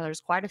 well, there's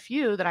quite a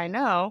few that I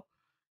know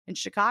in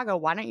Chicago.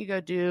 Why don't you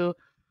go do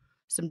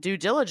some due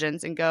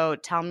diligence and go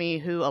tell me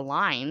who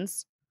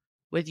aligns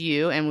with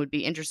you and would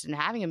be interested in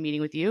having a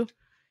meeting with you?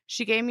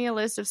 She gave me a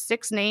list of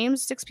 6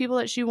 names, 6 people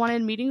that she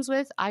wanted meetings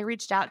with. I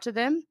reached out to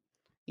them,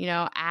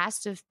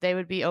 asked if they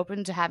would be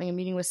open to having a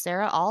meeting with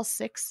Sarah. All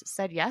 6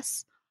 said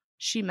yes.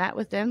 She met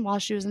with them while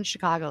she was in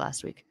Chicago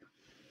last week.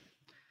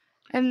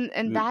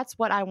 And that's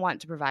what I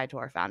want to provide to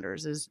our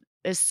founders is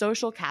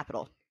social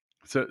capital.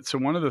 So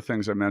one of the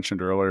things I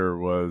mentioned earlier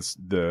was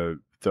the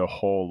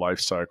whole life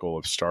cycle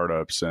of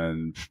startups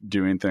and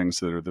doing things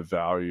that are the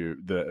value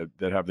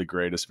that have the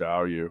greatest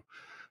value.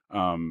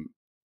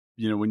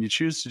 When you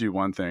choose to do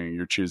one thing,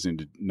 you're choosing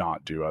to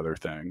not do other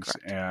things.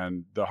 Correct.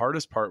 And the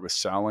hardest part with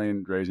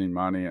selling, raising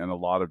money, and a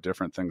lot of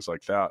different things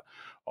like that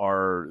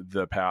are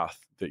the path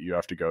that you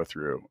have to go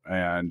through.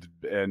 And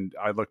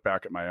I look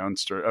back at my own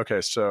story.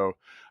 Okay, so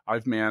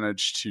I've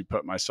managed to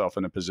put myself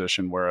in a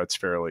position where it's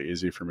fairly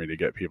easy for me to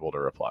get people to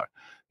reply.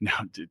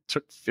 Now, it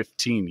took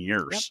 15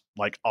 years, Yep.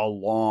 like a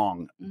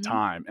long Mhm.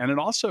 time. And it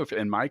also,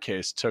 in my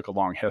case, took a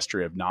long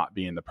history of not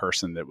being the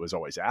person that was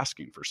always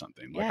asking for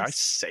something. Like I Yes.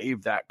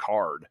 save that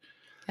card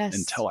Yes.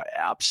 until I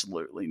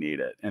absolutely need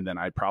it. And then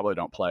I probably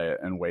don't play it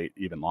and wait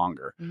even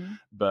longer. Mhm.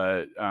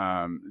 But,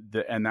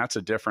 and that's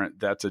a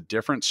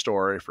different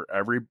story for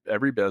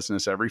every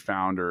business, every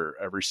founder,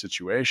 every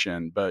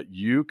situation, but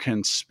you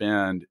can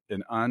spend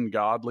an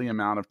ungodly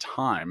amount of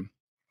time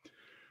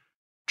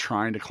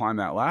trying to climb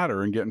that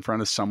ladder and get in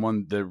front of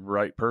someone, the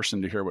right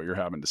person to hear what you're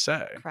having to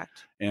say.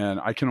 Correct. And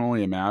I can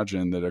only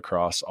imagine that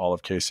across all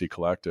of KC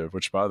Collective,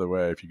 which by the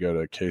way, if you go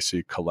to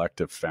KC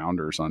Collective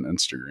Founders on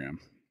Instagram,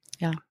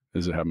 Yeah.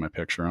 does it have my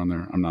picture on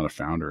there? I'm not a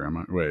founder, am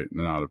I? Wait,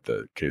 not of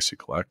the KC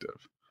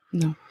Collective.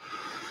 No.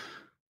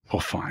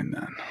 Well, fine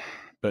then.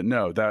 But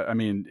no,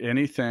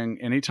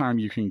 anytime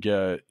you can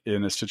get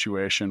in a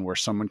situation where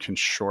someone can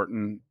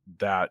shorten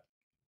that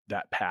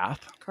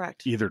path,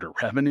 Correct. either to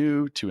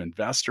revenue, to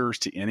investors,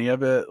 to any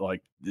of it,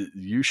 like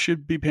you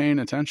should be paying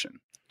attention,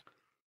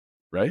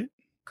 right?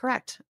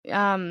 Correct.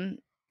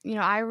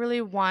 I really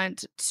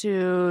want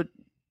to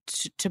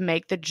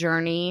make the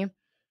journey.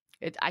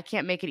 I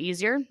can't make it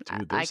easier.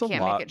 Dude, I can't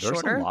make it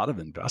shorter. There's a lot of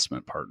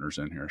investment partners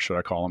in here. Should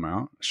I call them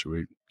out? Should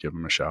we give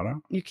them a shout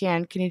out? You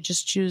can. Can you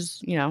just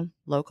choose,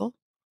 local?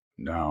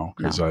 No,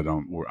 because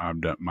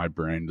my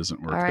brain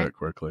doesn't work All right. that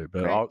quickly.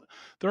 But Great.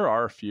 there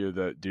are a few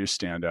that do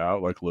stand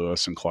out, like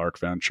Lewis and Clark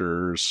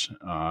Ventures,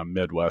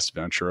 Midwest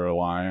Venture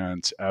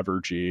Alliance,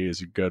 Evergy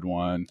is a good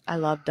one. I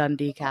love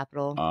Dundee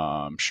Capital.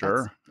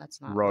 Sure.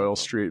 That's not Royal local.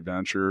 Street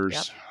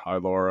Ventures. Hi,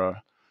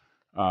 Laura.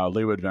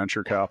 Leewood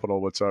Venture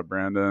Capital. What's up,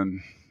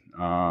 Brandon?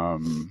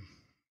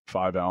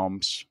 Five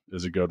Elms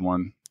is a good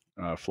one.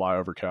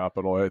 Flyover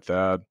Capital. Hey,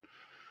 Thad.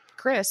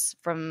 Chris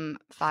from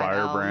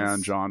Firebrand,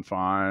 Elms. John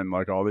Fine,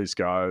 like all these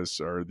guys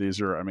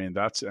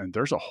and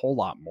there's a whole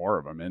lot more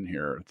of them in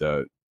here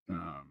that,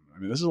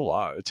 this is a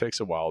lot. It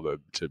takes a while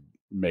to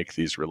make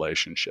these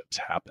relationships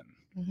happen.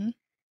 Mm-hmm. Am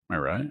I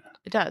right?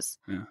 It does.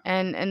 Yeah.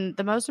 And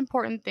the most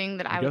important thing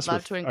that I would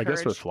love to encourage. I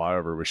guess with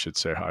Flyover, we should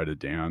say hi to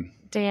Dan.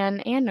 Dan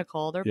and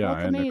Nicole. They're both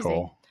and amazing.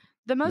 Nicole.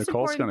 The most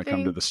Nicole's important going to thing.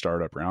 come to the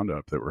startup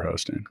roundup that we're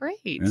hosting. Great.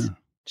 Yeah.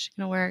 She's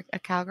gonna wear a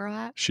cowgirl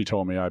hat. She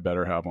told me I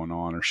better have one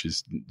on or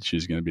she's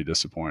going to be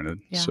disappointed.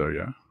 Yeah. So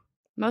yeah.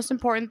 Most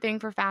important thing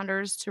for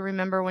founders to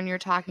remember when you're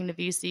talking to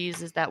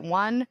VCs is that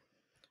 1,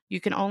 You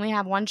can only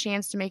have one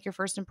chance to make your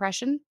first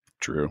impression.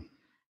 True.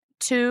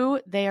 2,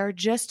 they are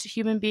just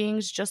human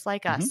beings just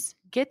like us.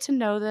 Get to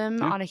know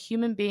them on a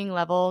human being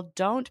level.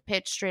 Don't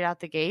pitch straight out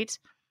the gate.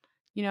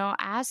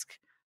 Ask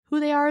who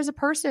they are as a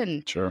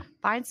person. Sure.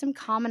 Find some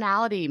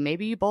commonality.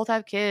 Maybe you both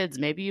have kids.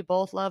 Maybe you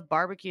both love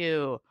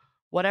barbecue.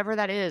 Whatever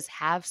that is,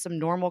 have some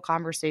normal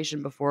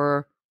conversation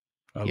before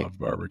I love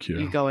barbecue.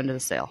 you go into the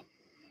sale.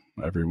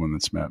 Everyone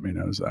that's met me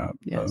knows that.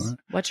 Yes.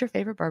 What's your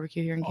favorite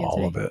barbecue here in Kansas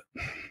City? All of it.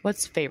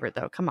 What's favorite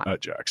though? Come on.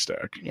 Jack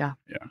Stack. Yeah.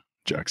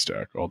 Jack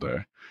Stack all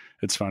day.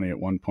 It's funny, at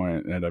one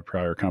point at a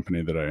prior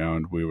company that I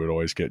owned, we would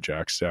always get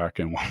Jack Stack,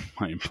 and one of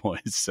my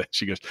employees said,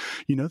 she goes,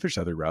 there's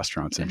other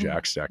restaurants in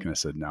Jack Stack. And I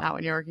said, no. Not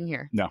when you're working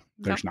here. No,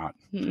 there's not.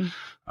 And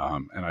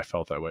I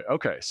felt that way.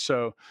 Okay.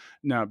 So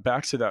now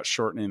back to that,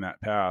 shortening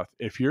that path.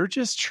 If you're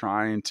just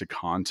trying to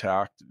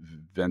contact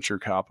venture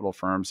capital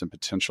firms and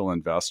potential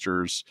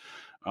investors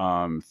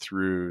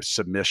through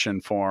submission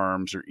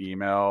forms or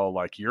email,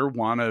 like you're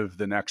one of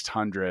the next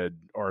 100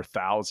 or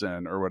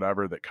 1,000 or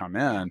whatever that come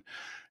in,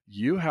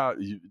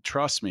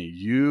 trust me,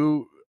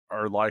 you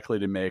are likely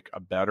to make a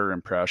better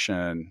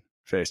impression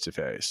face to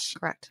face.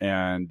 Correct.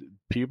 And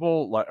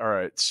people all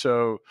right,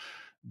 so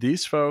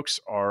these folks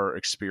are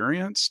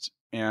experienced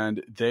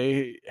and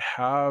they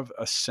have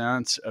a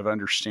sense of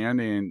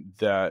understanding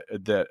that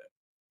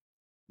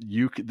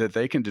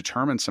they can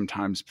determine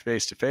sometimes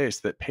face to face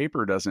that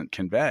paper doesn't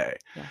convey.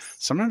 Yes.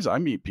 Sometimes I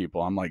meet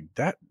people, I'm like,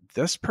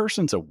 this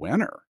person's a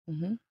winner.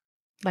 Mm-hmm.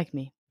 Like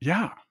me.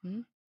 Yeah.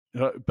 Mm-hmm.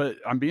 But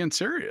I'm being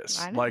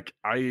serious. I know. Like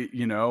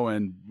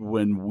and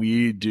when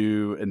we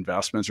do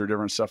investments or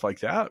different stuff like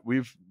that,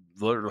 we've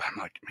literally,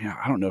 I'm like, man,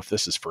 I don't know if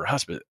this is for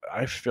us, but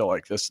I feel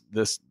like this.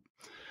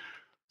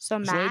 So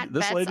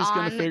this lady's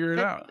going to figure it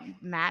out.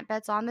 Matt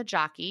bets on the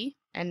jockey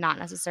and not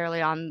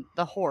necessarily on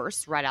the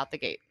horse right out the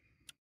gate.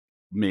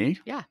 Me?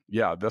 Yeah.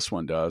 Yeah, this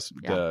one does.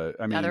 Yeah.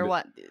 The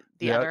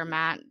other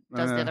Matt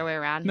does the other way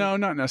around? No,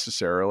 not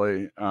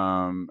necessarily.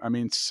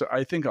 So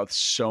I think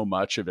so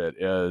much of it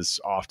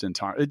is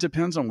oftentimes, it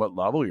depends on what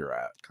level you're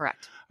at.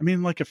 Correct. I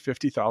mean, like a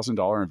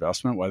 $50,000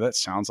 investment, why that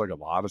sounds like a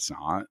lot, it's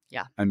not.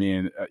 Yeah. I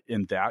mean,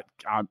 in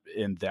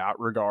that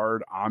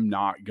regard, I'm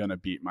not going to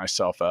beat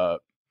myself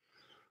up.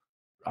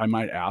 I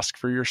might ask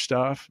for your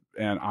stuff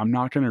and I'm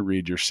not going to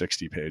read your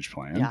 60-page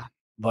plan. Yeah.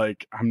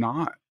 Like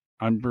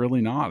I'm really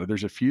not.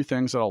 There's a few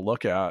things that I'll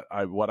look at.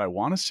 What I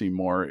want to see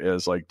more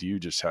is like, do you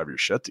just have your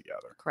shit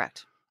together?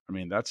 Correct. I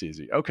mean, that's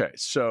easy. Okay.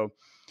 So,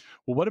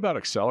 well, what about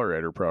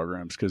accelerator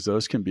programs? Because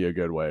those can be a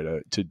good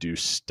way to do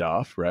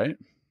stuff, right?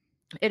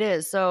 It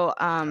is. So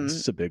this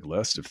is a big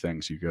list of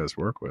things you guys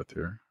work with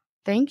here.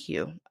 Thank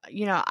you.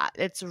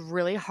 It's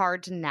really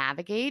hard to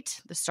navigate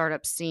the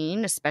startup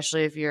scene,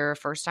 especially if you're a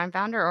first-time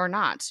founder or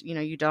not.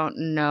 You don't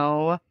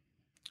know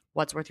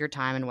what's worth your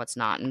time and what's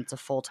not. And it's a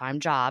full-time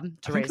job to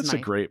raise money. I think that's a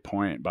great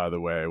point, by the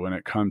way, when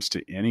it comes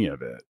to any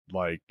of it.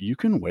 Like you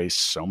can waste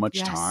so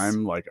much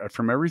time, like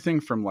from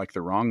everything from like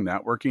the wrong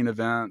networking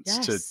events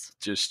to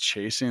just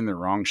chasing the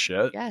wrong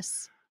shit.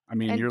 Yes. I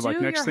mean, you're like,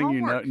 next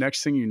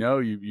thing you know,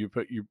 you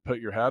put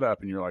your head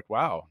up and you're like,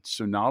 wow.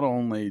 So not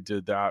only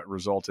did that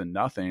result in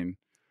nothing,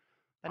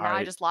 but now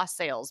I just lost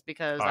sales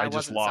because I just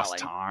wasn't lost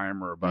selling.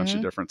 time or a bunch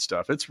of different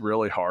stuff. It's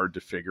really hard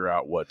to figure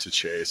out what to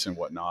chase and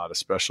what not,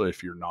 especially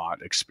if you're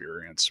not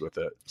experienced with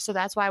it. So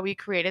that's why we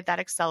created that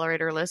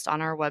accelerator list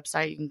on our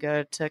website. You can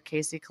go to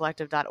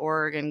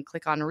kccollective.org and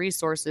click on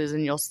resources,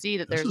 and you'll see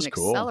that there's an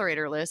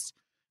accelerator list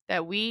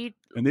that we.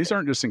 And these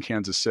aren't just in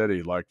Kansas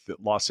City, like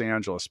Los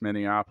Angeles,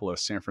 Minneapolis,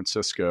 San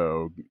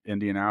Francisco,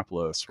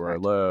 Indianapolis, where I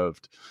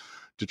lived,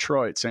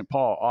 Detroit, St.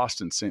 Paul,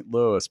 Austin, St.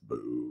 Louis.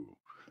 Boo.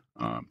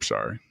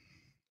 Sorry.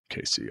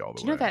 KC all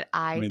the way. Do you know that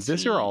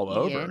these are all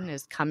over.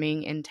 Is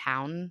coming in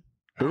town?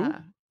 Who?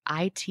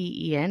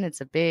 ITEN. It's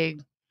a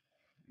big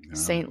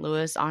St.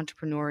 Louis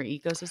entrepreneur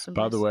ecosystem.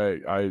 By the way,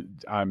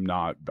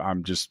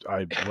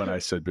 when I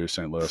said Boo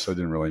St. Louis, I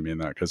didn't really mean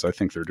that because I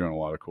think they're doing a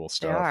lot of cool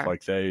stuff.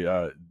 Like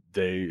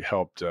they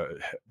helped,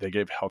 they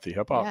gave Healthy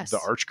Hip Hop the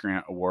Arch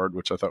Grant Award,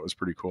 which I thought was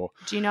pretty cool.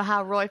 Do you know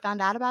how Roy found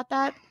out about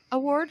that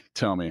award?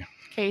 Tell me.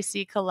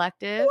 KC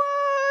Collective.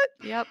 What?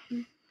 Yep.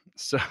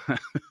 So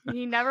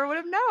he never would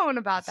have known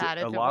about that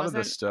if it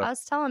wasn't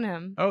us telling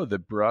him. Oh, the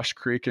Brush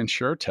Creek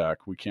InsurTech.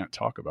 We can't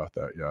talk about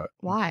that yet.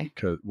 Why?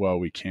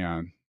 We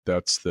can.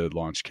 That's the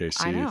Launch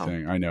KC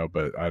thing. I know,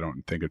 but I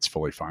don't think it's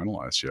fully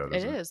finalized yet.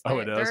 It is. Oh,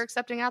 it is? They're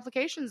accepting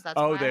applications.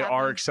 That's they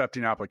are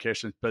accepting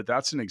applications, but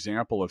that's an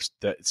example of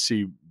that.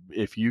 See,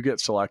 if you get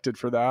selected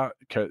for that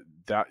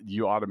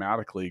you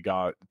automatically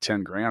got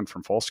 $10,000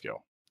 from Full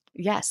Scale.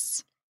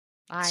 Yes.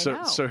 I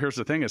know. So here's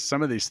the thing: is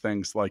some of these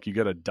things like you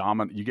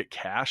get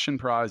cash and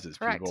prizes,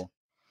 Correct. people.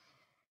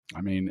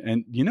 I mean,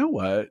 and you know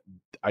what?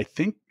 I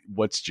think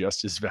what's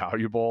just as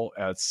valuable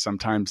as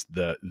sometimes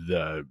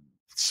the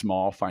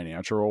small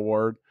financial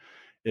reward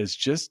is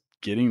just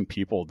getting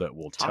people that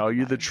will tell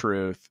you the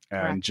truth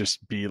and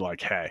just be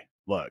like, hey,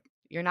 look,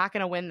 you're not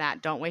going to win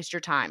that. Don't waste your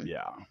time.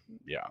 Yeah.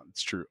 Yeah,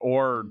 it's true.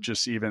 Or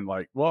just even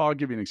like, well, I'll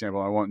give you an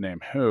example. I won't name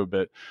who,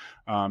 but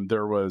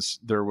there was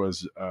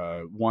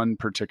one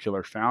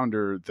particular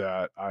founder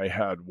that I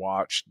had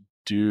watched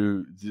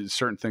do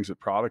certain things with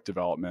product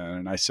development.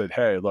 And I said,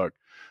 hey, look,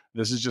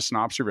 this is just an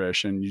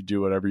observation. You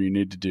do whatever you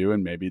need to do.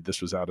 And maybe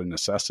this was out of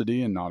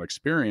necessity and not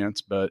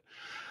experience, but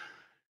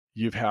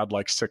you've had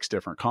like 6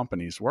 different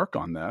companies work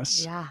on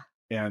this. Yeah.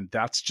 And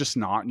that's just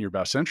not in your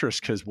best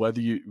interest, because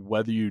whether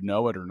you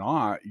know it or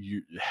not,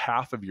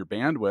 half of your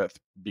bandwidth,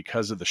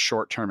 because of the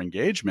short-term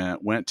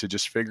engagement, went to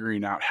just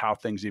figuring out how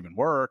things even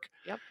work.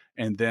 Yep.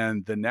 And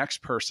then the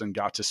next person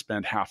got to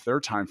spend half their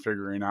time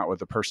figuring out what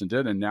the person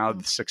did. And now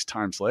 6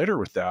 times later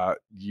with that,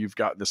 you've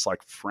got this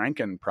like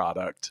Franken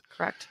product.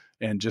 Correct.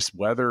 And just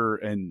whether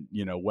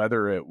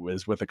it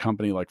was with a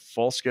company like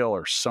Full Scale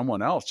or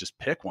someone else, just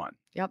pick one.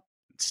 Yep.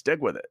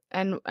 Stick with it.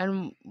 And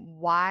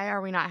why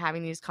are we not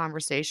having these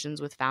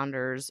conversations with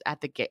founders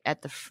at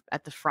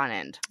the front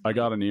end? I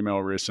got an email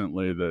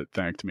recently that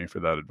thanked me for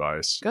that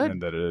advice. Good.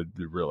 And that it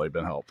had really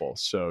been helpful.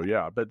 So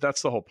yeah, but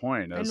that's the whole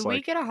point. And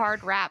we get a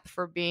hard rap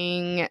for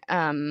being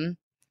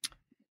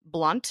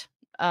blunt.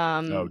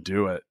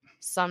 Do it.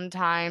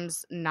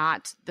 Sometimes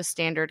not the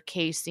standard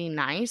Casey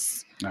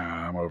nice.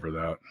 Nah, I'm over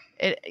that.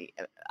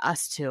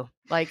 Us too.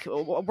 Like,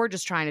 we're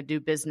just trying to do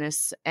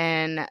business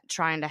and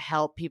trying to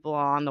help people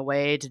on the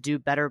way to do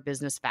better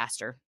business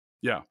faster.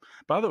 Yeah.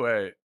 By the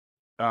way,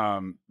 I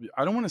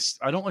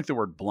don't like the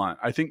word blunt.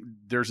 I think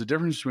there's a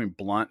difference between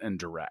blunt and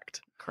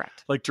direct.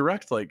 Correct. Like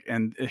direct,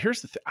 and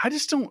here's the thing.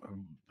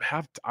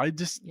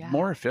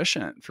 More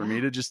efficient for me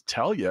to just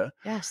tell you.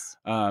 Yes.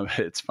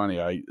 It's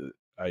funny.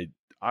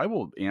 I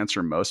will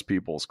answer most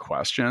people's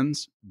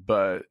questions,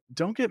 but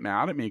don't get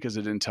mad at me because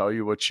I didn't tell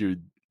you what you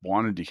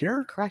wanted to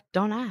hear. Correct.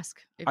 Don't ask.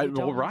 If you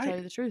don't want to tell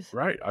you the truth.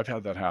 Right. I've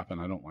had that happen.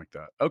 I don't like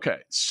that. Okay.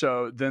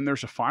 So then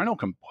there's a final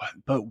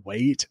but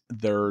wait,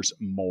 there's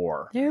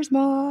more. There's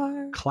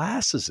more.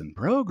 Classes and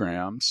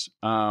programs.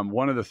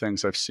 One of the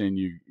things I've seen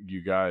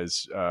you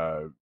guys,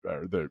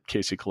 the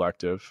Casey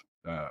Collective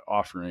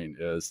offering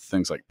is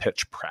things like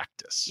pitch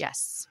practice.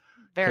 Yes.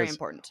 Very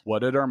important.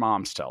 What did our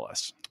moms tell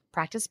us?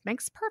 Practice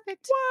makes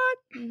perfect.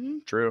 What? Mm-hmm.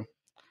 True.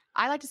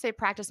 I like to say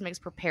practice makes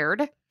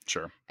prepared.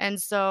 Sure.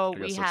 And so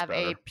we have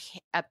a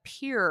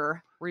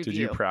peer review. Did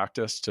you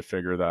practice to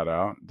figure that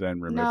out? Then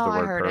remove the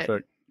word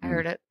perfect? I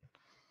heard it.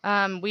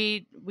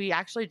 We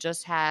actually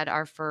just had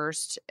our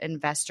first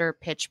investor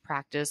pitch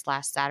practice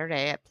last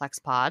Saturday at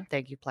PlexPod.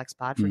 Thank you,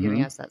 PlexPod, for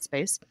giving us that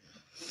space.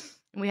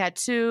 We had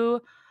 2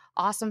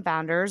 awesome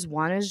founders.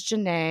 One is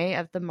Janae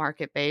of the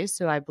Market Base,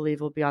 who I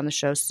believe will be on the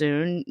show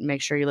soon.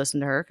 Make sure you listen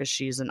to her because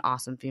she's an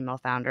awesome female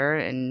founder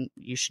and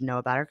you should know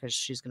about her because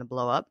she's going to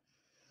blow up.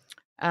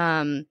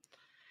 And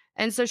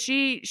so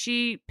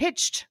she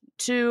pitched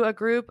to a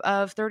group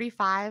of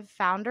 35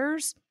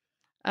 founders.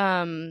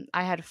 I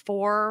had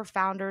 4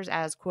 founders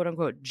as quote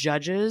unquote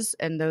judges,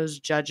 and those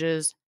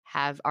judges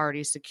have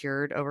already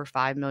secured over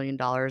 $5 million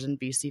in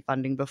VC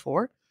funding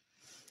before.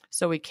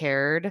 So we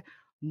cared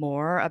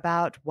more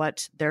about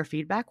what their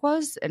feedback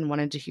was and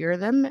wanted to hear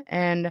them.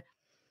 And,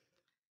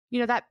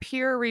 that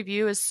peer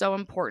review is so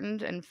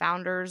important, and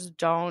founders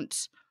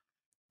don't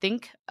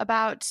think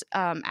about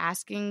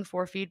asking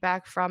for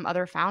feedback from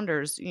other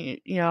founders.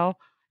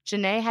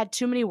 Janae had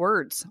too many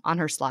words on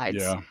her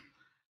slides. Yeah.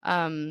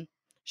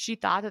 She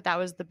thought that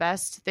was the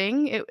best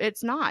thing.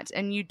 It's not.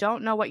 And you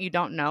don't know what you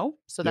don't know.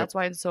 So that's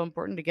why it's so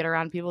important to get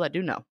around people that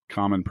do know.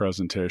 Common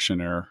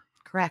presentation error.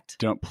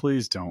 Correct.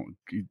 Please don't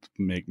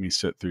make me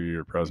sit through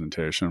your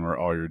presentation where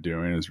all you're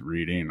doing is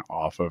reading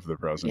off of the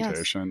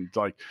presentation. Yes.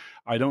 Like,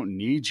 I don't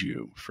need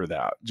you for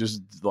that.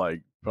 Just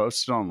like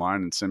post it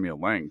online and send me a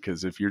link.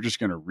 Because if you're just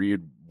going to read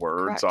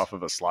words off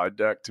of a slide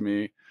deck to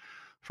me,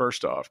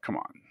 first off, come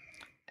on.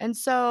 And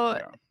so,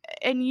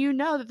 and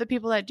that the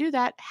people that do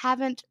that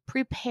haven't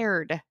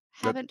prepared,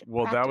 haven't.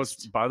 That was,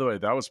 by the way,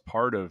 that was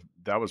part of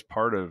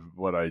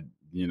what I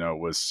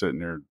was sitting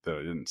there that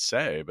I didn't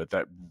say, but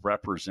that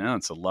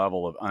represents a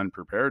level of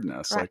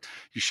unpreparedness. Correct. Like,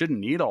 you shouldn't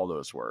need all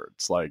those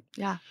words. Like,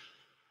 yeah.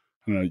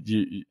 But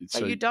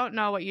you don't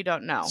know what you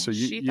don't know. So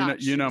you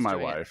know my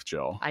wife,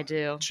 Jill. I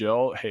do.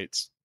 Jill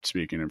hates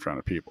speaking in front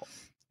of people.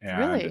 And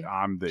really?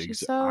 I'm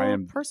I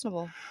am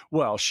personable.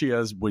 Well, she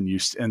is when you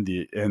in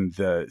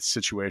the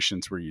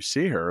situations where you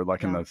see her,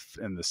 like in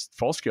this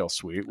Full Scale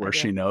suite where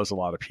she knows a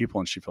lot of people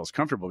and she feels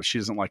comfortable, but she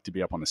doesn't like to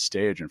be up on the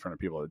stage in front of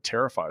people. It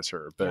terrifies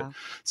her. But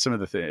some of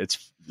the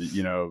things,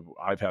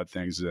 I've had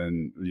things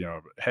and,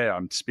 hey,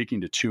 I'm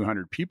speaking to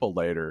 200 people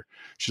later.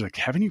 She's like,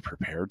 haven't you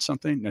prepared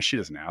something? No, she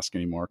doesn't ask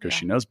anymore because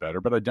she knows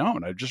better, but I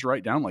don't. I just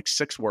write down like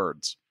 6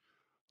 words.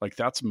 Like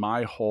that's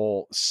my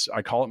whole,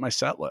 I call it my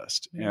set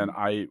list. And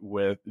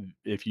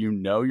if you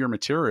know your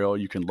material,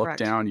 you can look Correct.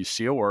 down, you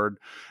see a word,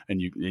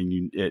 and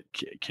it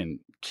can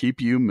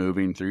keep you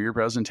moving through your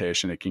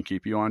presentation. It can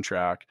keep you on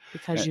track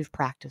Because you've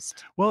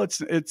practiced. Well,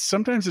 it's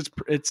sometimes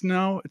it's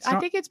not. I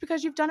think it's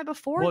because you've done it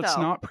before. Well, though. it's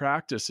not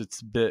practice.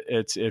 It's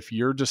if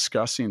you're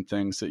discussing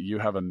things that you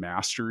have a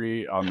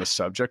mastery on the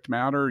subject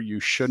matter, you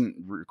shouldn't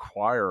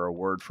require a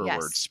word for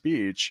word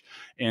speech.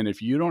 And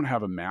if you don't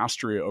have a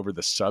mastery over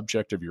the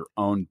subject of your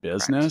own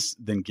business,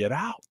 then get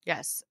out.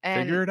 Yes.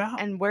 Figure it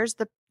out. And where's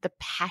the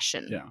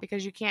passion? Yeah.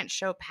 Because you can't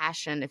show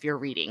passion if you're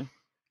reading.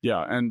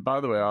 Yeah. And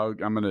by the way, I'm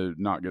going to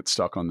not get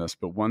stuck on this,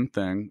 but one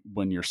thing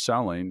when you're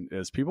selling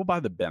is people buy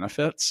the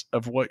benefits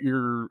of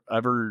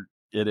whatever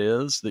it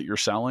is that you're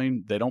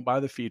selling. They don't buy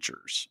the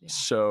features. Yeah.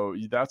 So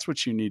that's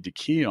what you need to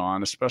key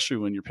on, especially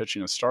when you're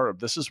pitching a startup.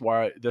 This is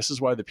why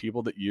the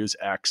people that use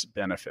X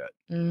benefit.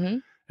 Mm-hmm.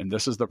 And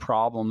this is the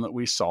problem that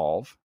we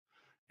solve.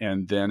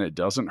 And then it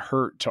doesn't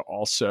hurt to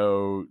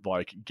also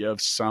like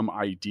give some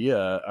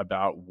idea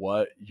about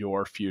what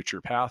your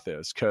future path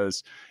is.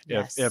 Because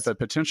if a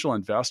potential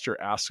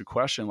investor asks a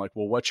question like,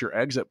 well, what's your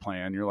exit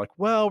plan? You're like,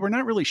 well, we're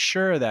not really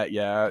sure of that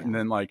yet. Yeah. And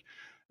then like,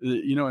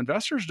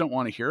 investors don't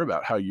want to hear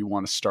about how you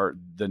want to start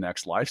the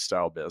next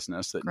lifestyle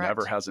business that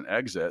never has an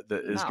exit,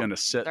 that is going to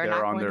sit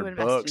there on their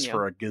books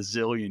for a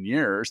gazillion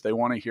years. They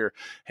want to hear,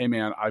 hey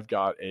man, I've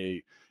got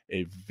a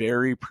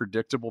very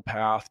predictable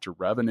path to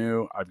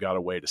revenue. I've got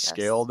a way to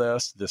scale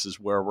this. This is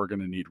where we're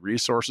going to need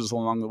resources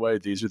along the way.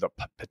 These are the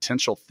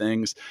potential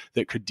things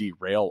that could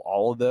derail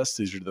all of this.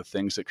 These are the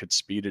things that could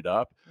speed it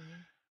up. Mm-hmm.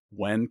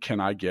 When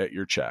can I get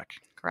your check?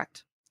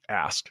 Correct.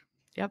 Ask.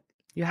 Yep.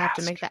 You have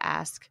to make the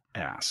ask.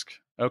 Ask.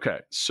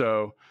 Okay.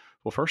 So,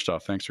 well, first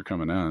off, thanks for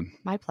coming in.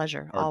 My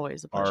pleasure.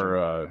 Always a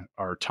pleasure.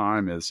 Our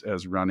time is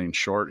running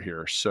short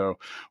here. So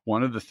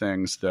one of the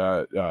things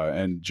that,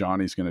 and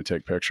Johnny's going to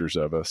take pictures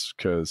of us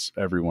because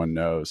everyone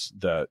knows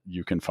that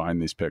you can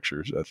find these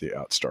pictures at the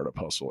 @Startup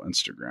Hustle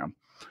Instagram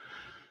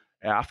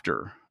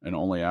after and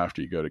only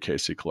after you go to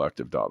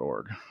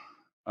kccollective.org.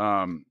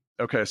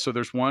 Okay, so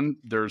there's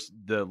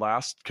the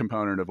last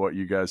component of what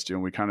you guys do,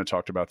 and we kind of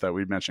talked about that.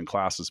 We mentioned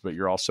classes, but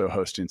you're also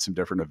hosting some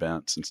different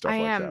events and stuff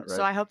like that, right?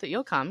 So I hope that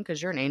you'll come because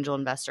you're an angel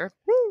investor.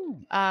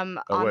 Woo! We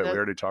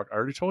already talked. I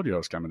already told you I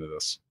was coming to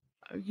this.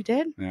 Oh, you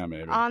did? Yeah,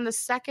 maybe. On the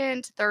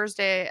second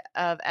Thursday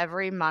of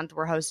every month,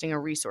 we're hosting a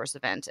resource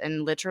event,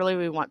 and literally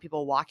we want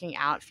people walking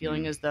out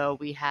feeling as though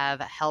we have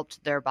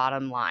helped their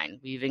bottom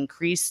line. We've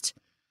increased.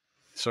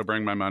 So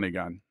bring my money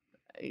gun.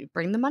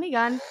 Bring the money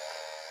gun.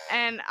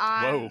 And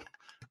whoa.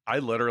 I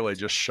literally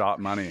just shot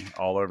money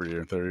all over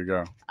you. There you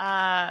go.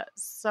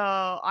 So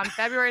on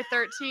February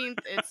 13th,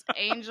 it's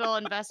Angel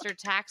Investor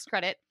Tax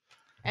Credit.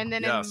 And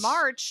then in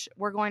March,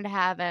 we're going to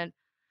have an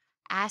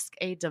Ask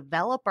a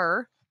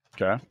Developer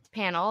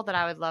panel that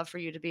I would love for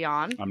you to be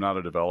on. I'm not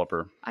a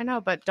developer. I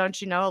know, but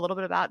don't you know a little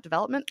bit about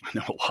development? I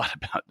know a lot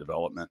about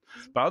development.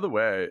 By the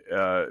way,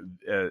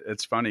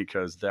 it's funny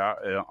because that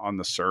on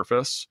the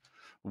surface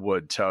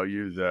would tell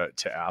you that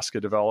to ask a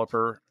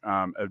developer,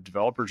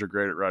 developers are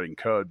great at writing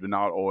code, but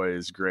not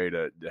always great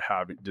at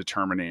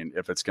determining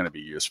if it's going to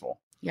be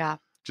useful. Yeah.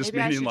 Just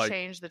maybe meaning I should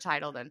change the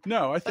title then.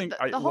 No, I think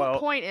the whole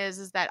point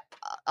is that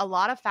a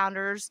lot of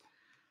founders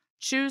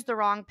choose the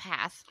wrong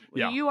path.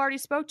 Yeah. You already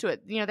spoke to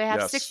it. They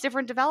have 6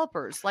 different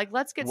developers. Like,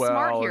 let's get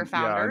smart here,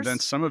 founders. Yeah, and then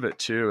some of it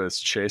too is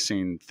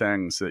chasing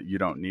things that you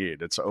don't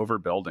need. It's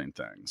overbuilding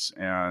things.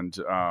 And,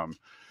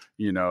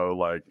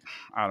 like,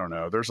 I don't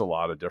know, there's a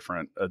lot of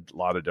different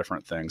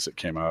things that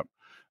came up.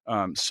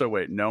 So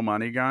wait, no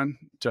money gun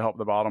to help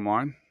the bottom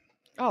line?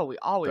 Oh, we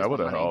always that would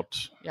have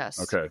helped.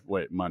 Yes. Okay.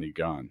 Wait, money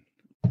gun.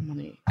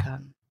 Money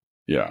gun.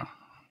 Yeah.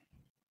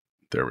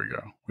 There we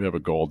go. We have a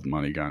gold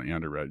money gun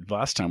and a red.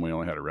 Last time we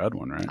only had a red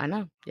one, right? I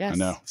know. Yes. I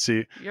know.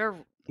 See,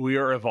 we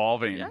are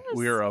evolving. Yes.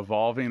 We are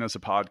evolving as a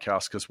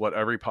podcast because what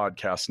every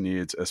podcast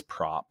needs is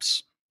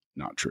props.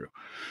 Not true.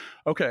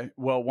 Okay.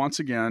 Well, once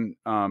again,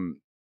 go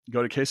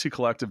to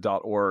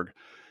kccollective.org.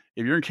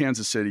 If you're in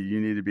Kansas City,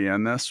 you need to be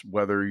in this.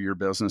 Whether your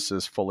business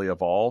is fully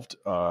evolved,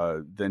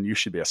 then you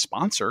should be a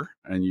sponsor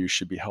and you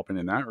should be helping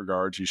in that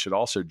regard. You should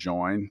also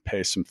join,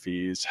 pay some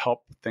fees,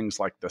 help things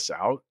like this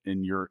out.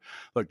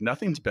 Look,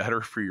 nothing's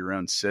better for your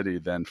own city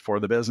than for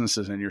the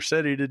businesses in your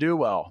city to do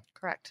well.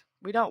 Correct.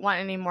 We don't want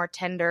any more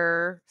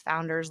Tender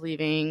founders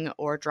leaving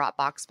or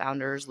Dropbox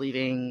founders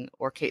leaving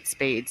or Kate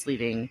Spades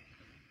leaving.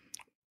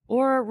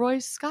 Or Roy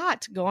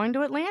Scott going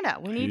to Atlanta.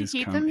 We need to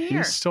keep them here.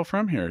 He's still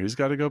from here. He's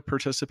got to go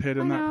participate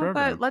in that program.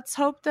 But let's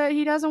hope that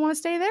he doesn't want to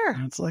stay there.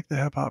 It's like the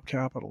hip hop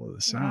capital of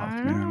the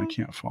South, man. I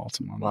can't fault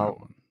him on that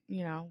one.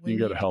 You can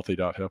go to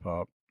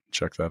healthy.hiphop.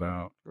 Check that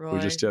out. Roy, we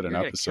just did an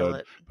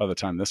episode. By the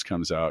time this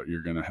comes out,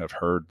 you're going to have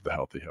heard the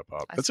Healthy Hip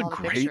Hop. It's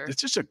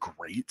just a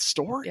great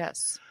story.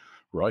 Yes.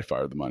 Roy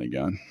fired the money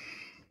gun.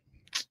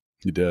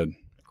 He did.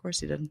 Of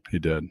course he did. He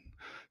did.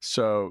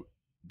 So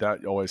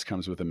that always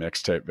comes with a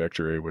mixtape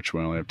victory, which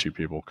we only have 2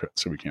 people,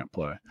 so we can't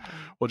play.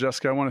 Well,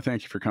 Jessica, I want to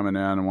thank you for coming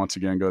in. And once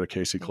again, go to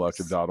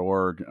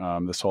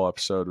kccollective.org. This whole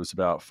episode was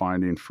about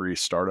finding free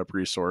startup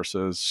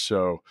resources.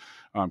 So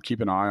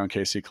keep an eye on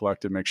KC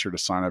Collective. Make sure to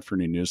sign up for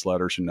any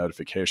newsletters and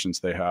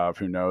notifications they have.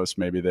 Who knows?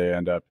 Maybe they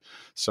end up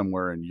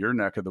somewhere in your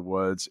neck of the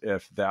woods.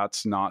 If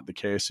that's not the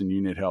case and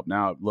you need help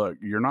now, look,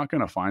 you're not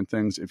going to find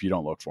things if you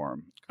don't look for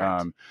them.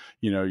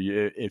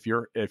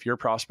 If you're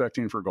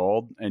prospecting for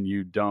gold and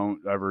you don't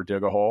ever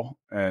dig a hole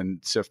and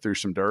sift through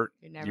some dirt,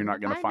 you're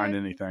not going to find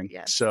anything.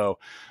 Yes. So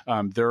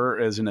there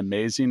is an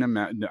amazing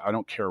amount. I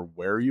don't care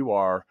where you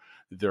are.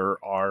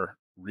 There are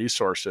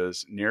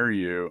resources near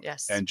you.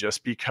 Yes. And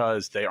just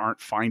because they aren't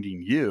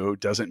finding you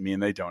doesn't mean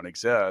they don't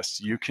exist.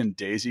 You can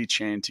daisy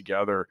chain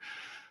together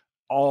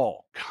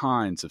all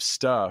kinds of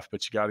stuff,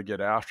 but you got to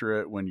get after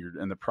it when you're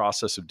in the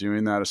process of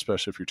doing that,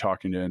 especially if you're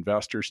talking to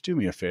investors. Do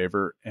me a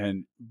favor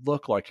and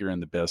look like you're in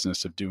the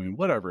business of doing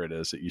whatever it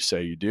is that you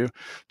say you do.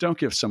 Don't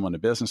give someone a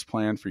business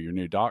plan for your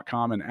new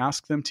 .com and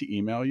ask them to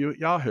email you at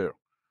Yahoo.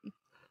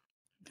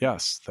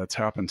 Yes, that's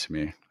happened to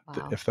me.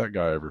 Wow. If that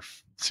guy ever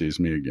sees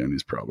me again,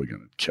 he's probably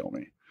going to kill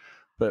me.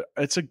 But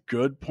it's a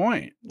good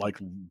point. Like,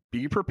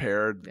 be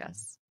prepared.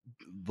 Yes.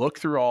 Look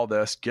through all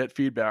this, get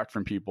feedback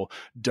from people.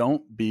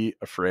 Don't be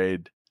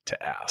afraid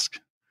to ask.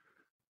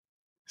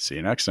 See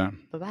you next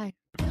time. Bye-bye.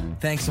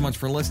 Thanks so much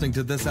for listening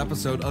to this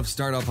episode of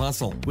Startup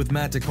Hustle with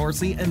Matt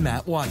DeCoursey and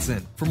Matt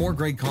Watson. For more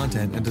great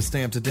content and to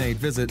stay up to date,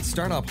 visit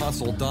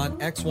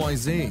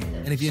startuphustle.xyz.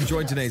 And if you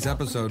enjoyed today's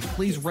episode,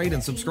 please rate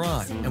and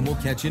subscribe, and we'll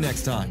catch you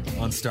next time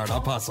on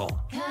Startup Hustle.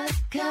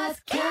 Cause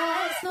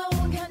no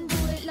one can do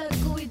it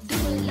like we do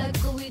it,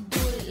 like we do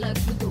it, like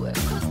we do it.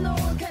 Cause no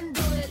one can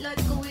do it like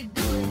we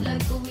do it,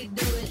 like we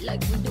do it,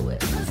 like we do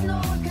it. Cause no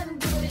one can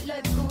do it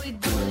like we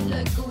do it,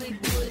 like we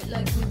do it,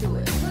 like we do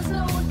it. Cause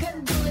no one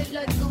can do it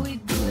like we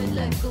do it,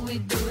 like we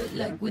do it,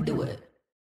 like we do it.